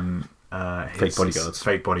fake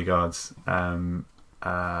bodyguards.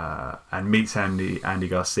 And meets Andy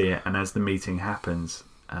Garcia, and as the meeting happens,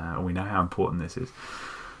 we know how important this is.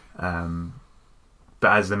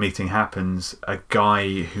 But as the meeting happens, a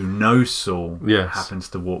guy who knows Saul happens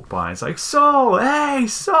to walk by. It's like, Saul, hey,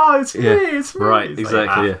 Saul, it's me, it's me. Right, it's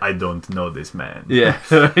exactly. Like, I don't know this man. Yeah,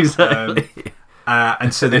 exactly.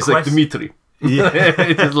 And so it's like Dimitri. Yeah,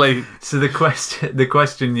 it's like so. The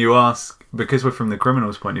question you ask. Because we're from the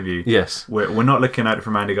criminal's point of view, yes, we're not looking at it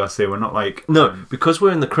from Andy Garcia. We're not like because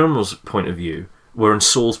we're in the criminal's point of view. We're in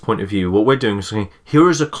Saul's point of view. What we're doing is saying, here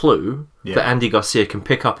is a clue that Andy Garcia can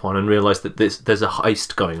pick up on and realise that there's a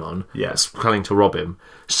heist going on. That's planning to rob him.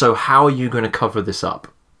 So how are you going to cover this up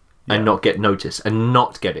and not get noticed and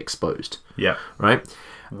not get exposed? Yeah, right.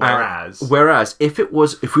 Whereas if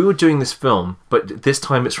we were doing this film, but this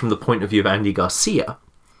time it's from the point of view of Andy Garcia,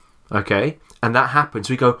 okay. And that happens.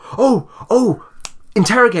 We go, oh,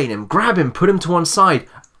 interrogate him, grab him, put him to one side,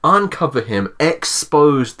 uncover him,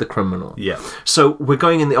 expose the criminal. Yeah. So we're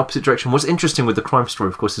going in the opposite direction. What's interesting with the crime story,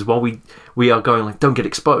 of course, is while we are going like, don't get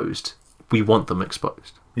exposed, we want them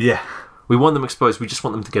exposed. Yeah. We want them exposed. We just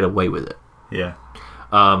want them to get away with it. Yeah.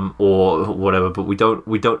 Or whatever. But we don't.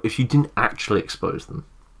 If you didn't actually expose them,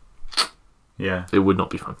 yeah, it would not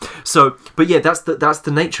be fun. So, but yeah, that's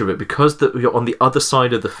the nature of it, because you're on the other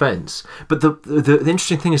side of the fence. But the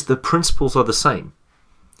interesting thing is the principles are the same,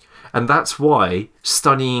 and that's why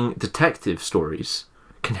studying detective stories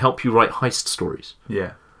can help you write heist stories.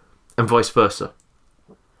 Yeah. And vice versa.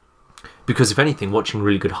 Because if anything, watching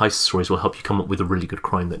really good heist stories will help you come up with a really good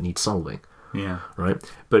crime that needs solving. Yeah. Right?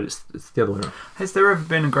 But it's the other way around. Has there ever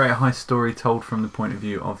been a great heist story told from the point of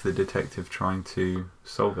view of the detective trying to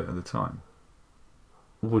solve it at the time?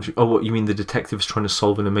 What you mean the detective's trying to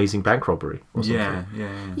solve an amazing bank robbery or something?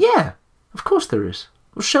 Yeah. Yeah, of course there is.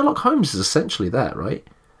 Well, Sherlock Holmes is essentially that, right?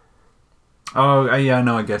 Oh, yeah,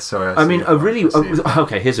 no, I guess, sorry. I mean,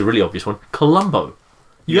 okay, here's a really obvious one. Columbo.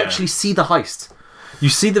 You actually see the heist. You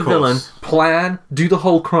see the villain plan, do the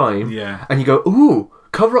whole crime, and you go, ooh,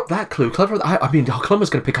 cover up that clue, I mean, Columbo's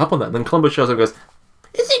going to pick up on that. And then Columbo shows up and goes,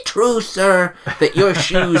 is it true, sir, that your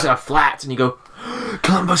shoes are flat? And you go,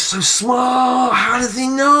 Columbo's so smart, how does he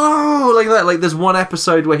know? Like that. Like, there's one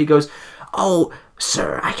episode where he goes, oh,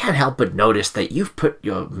 sir, I can't help but notice that you've put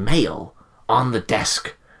your mail on the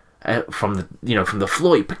desk. From the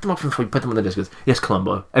floor, you picked them up from the floor, you put them on the desk. Goes, yes,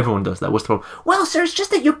 Columbo, everyone does that. What's the problem? Well, sir, it's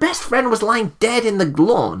just that your best friend was lying dead in the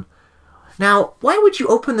lawn. Now, why would you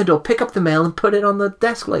open the door, pick up the mail, and put it on the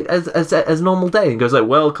desk like as normal day? And goes like,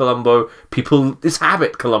 well, Columbo, it's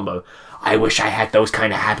habit, Columbo. I wish I had those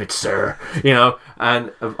kind of habits, sir.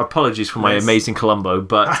 And apologies for my amazing Columbo,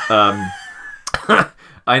 but I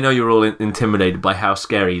know you're all intimidated by how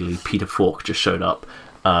scarily Peter Falk just showed up.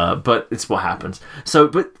 But it's what happens. So,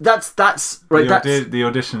 but that's right. The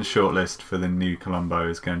audition shortlist for the new Columbo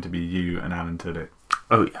is going to be you and Alan Tudyk.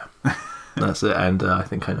 Oh yeah, that's it. And I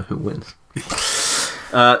think I know who wins.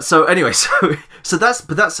 So anyway, so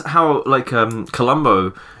that's how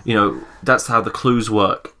Columbo. That's how the clues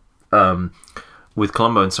work with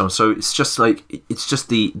Columbo and so on. So it's just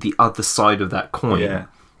the other side of that coin. Yeah.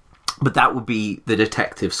 But that would be the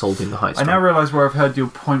detective solving the heist. I now realise where I've heard your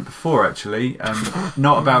point before, actually.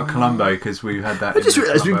 Not about Columbo, because we've had that. I just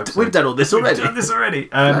realised we've done all this already. We've done this already.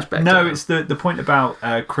 No, it's the point about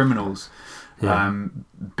criminals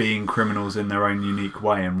being criminals in their own unique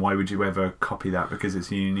way, and why would you ever copy that? Because it's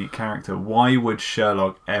a unique character. Why would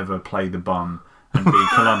Sherlock ever play the bum and be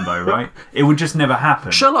Columbo, right? It would just never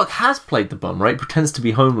happen. Sherlock has played the bum, right? Pretends to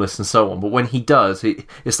be homeless and so on, but when he does,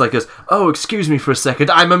 it's like, oh, excuse me for a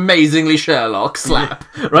second, I'm amazingly Sherlock, slap.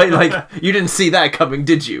 Right? Like, you didn't see that coming,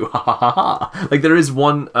 did you? Ha ha ha ha. Like, there is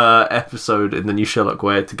one episode in the new Sherlock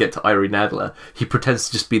where, to get to Irene Adler, he pretends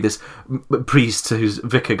to just be this priest who's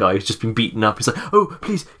vicar guy who's just been beaten up. He's like, oh,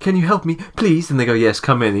 please, can you help me, please? And they go, yes,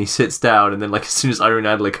 come in. And he sits down, and then, as soon as Irene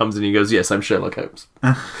Adler comes in, he goes, yes, I'm Sherlock Holmes.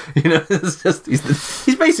 It's just...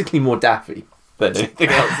 He's basically more Daffy than anything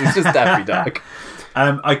else. He's just Daffy Duck.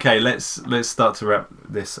 Okay, let's start to wrap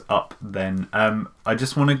this up then. I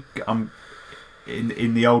just want to,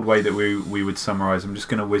 in the old way that we would summarise, I'm just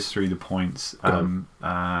going to whiz through the points.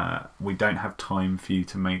 We don't have time for you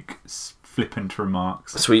to make flippant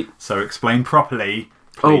remarks. Sweet. So explain properly,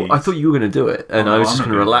 please. Oh, I thought you were going to do it, and I was just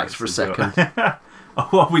going to relax for a second. Oh,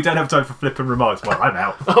 well, we don't have time for flippant remarks. Well, I'm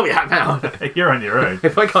out. Oh, yeah, I'm out. You're on your own.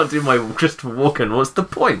 If I can't do my Christopher Walken, what's the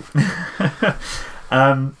point?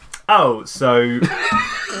 So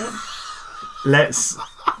let's...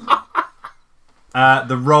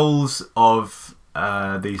 the roles of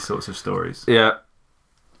these sorts of stories. Yeah.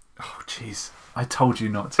 Oh, jeez. I told you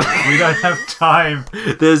not to. We don't have time.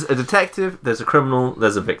 There's a detective, there's a criminal,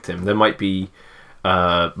 there's a victim. There might be...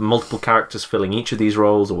 multiple characters filling each of these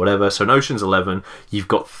roles or whatever. So in Ocean's 11, you've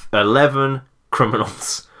got 11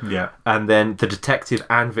 criminals. Yeah. And then the detective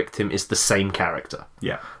and victim is the same character.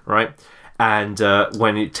 Yeah. Right? And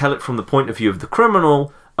when you tell it from the point of view of the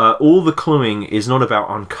criminal, all the cluing is not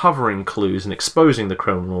about uncovering clues and exposing the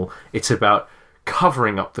criminal. It's about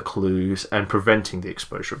covering up the clues and preventing the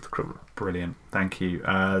exposure of the criminal. Brilliant. Thank you.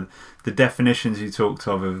 The definitions you talked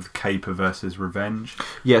of caper versus revenge.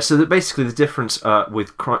 Yeah, so basically the difference with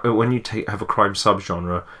when you have a crime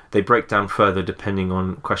subgenre, they break down further depending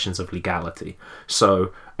on questions of legality.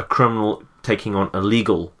 So a criminal taking on a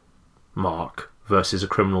legal mark versus a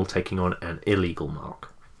criminal taking on an illegal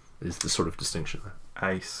mark is the sort of distinction there.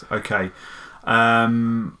 Ace. Okay.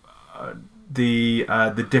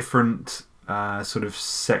 The different sort of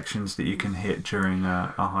sections that you can hit during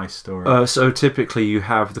a heist story. So typically you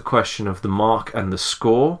have the question of the mark and the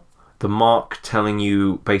score. The mark telling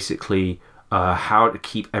you basically how to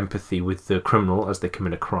keep empathy with the criminal as they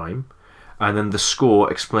commit a crime. and then the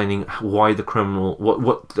score explaining why the criminal,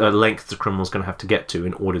 what length the criminal's going to have to get to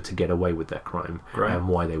in order to get away with their crime, and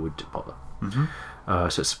why they would bother.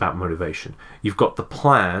 So it's about motivation. You've got the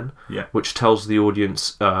plan, which tells the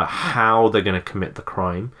audience how they're going to commit the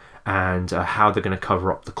crime and how they're going to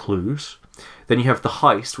cover up the clues. Then you have the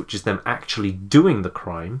heist, which is them actually doing the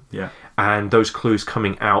crime, and those clues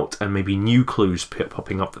coming out, and maybe new clues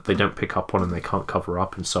popping up that they don't pick up on and they can't cover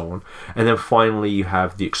up, and so on. And then finally, you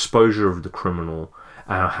have the exposure of the criminal,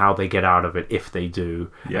 how they get out of it if they do.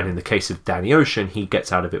 And in the case of Danny Ocean, he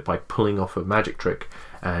gets out of it by pulling off a magic trick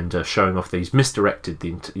and showing off that he's misdirected the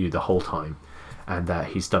interview the whole time, and that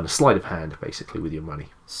he's done a sleight of hand, basically, with your money.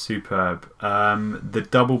 Superb. The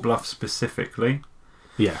double bluff specifically.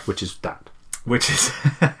 Yeah, which is that. Which is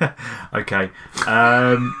okay.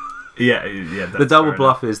 The double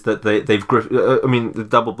bluff is that they've I mean, the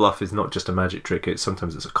double bluff is not just a magic trick.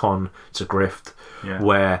 Sometimes it's a con, it's a grift,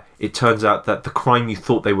 where it turns out that the crime you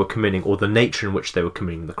thought they were committing, or the nature in which they were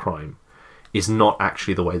committing the crime, is not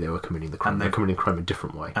actually the way they were committing the crime. They're committing the crime a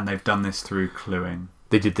different way. And they've done this through cluing.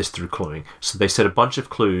 They did this through cluing. So they said a bunch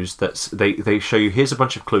of clues that they show you, here's a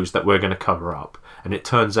bunch of clues that we're going to cover up, and it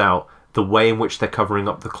turns out the way in which they're covering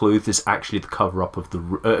up the clues is actually the cover up of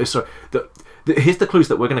here's the clues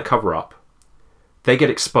that we're going to cover up. They get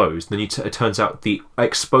exposed, then it turns out the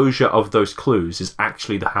exposure of those clues is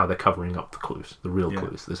actually how they're covering up the clues, the real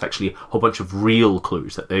clues. There's actually a whole bunch of real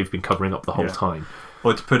clues that they've been covering up the whole time.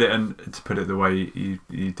 Or to put it the way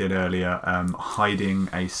you did earlier, hiding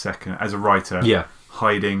a second, as a writer,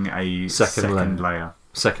 hiding a second layer.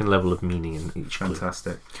 Second level of meaning in each clue.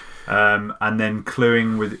 Fantastic. And then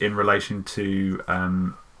cluing in relation to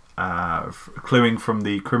cluing from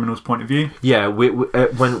the criminal's point of view. Yeah,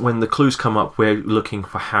 when the clues come up, we're looking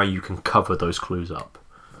for how you can cover those clues up.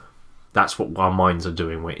 That's what our minds are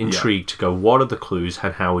doing. We're intrigued to go, what are the clues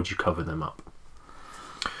and how would you cover them up?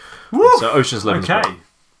 Woo! So Ocean's 11. Okay,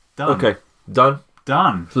 done. Okay, done.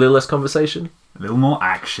 Done. A little less conversation. A little more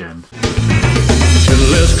action.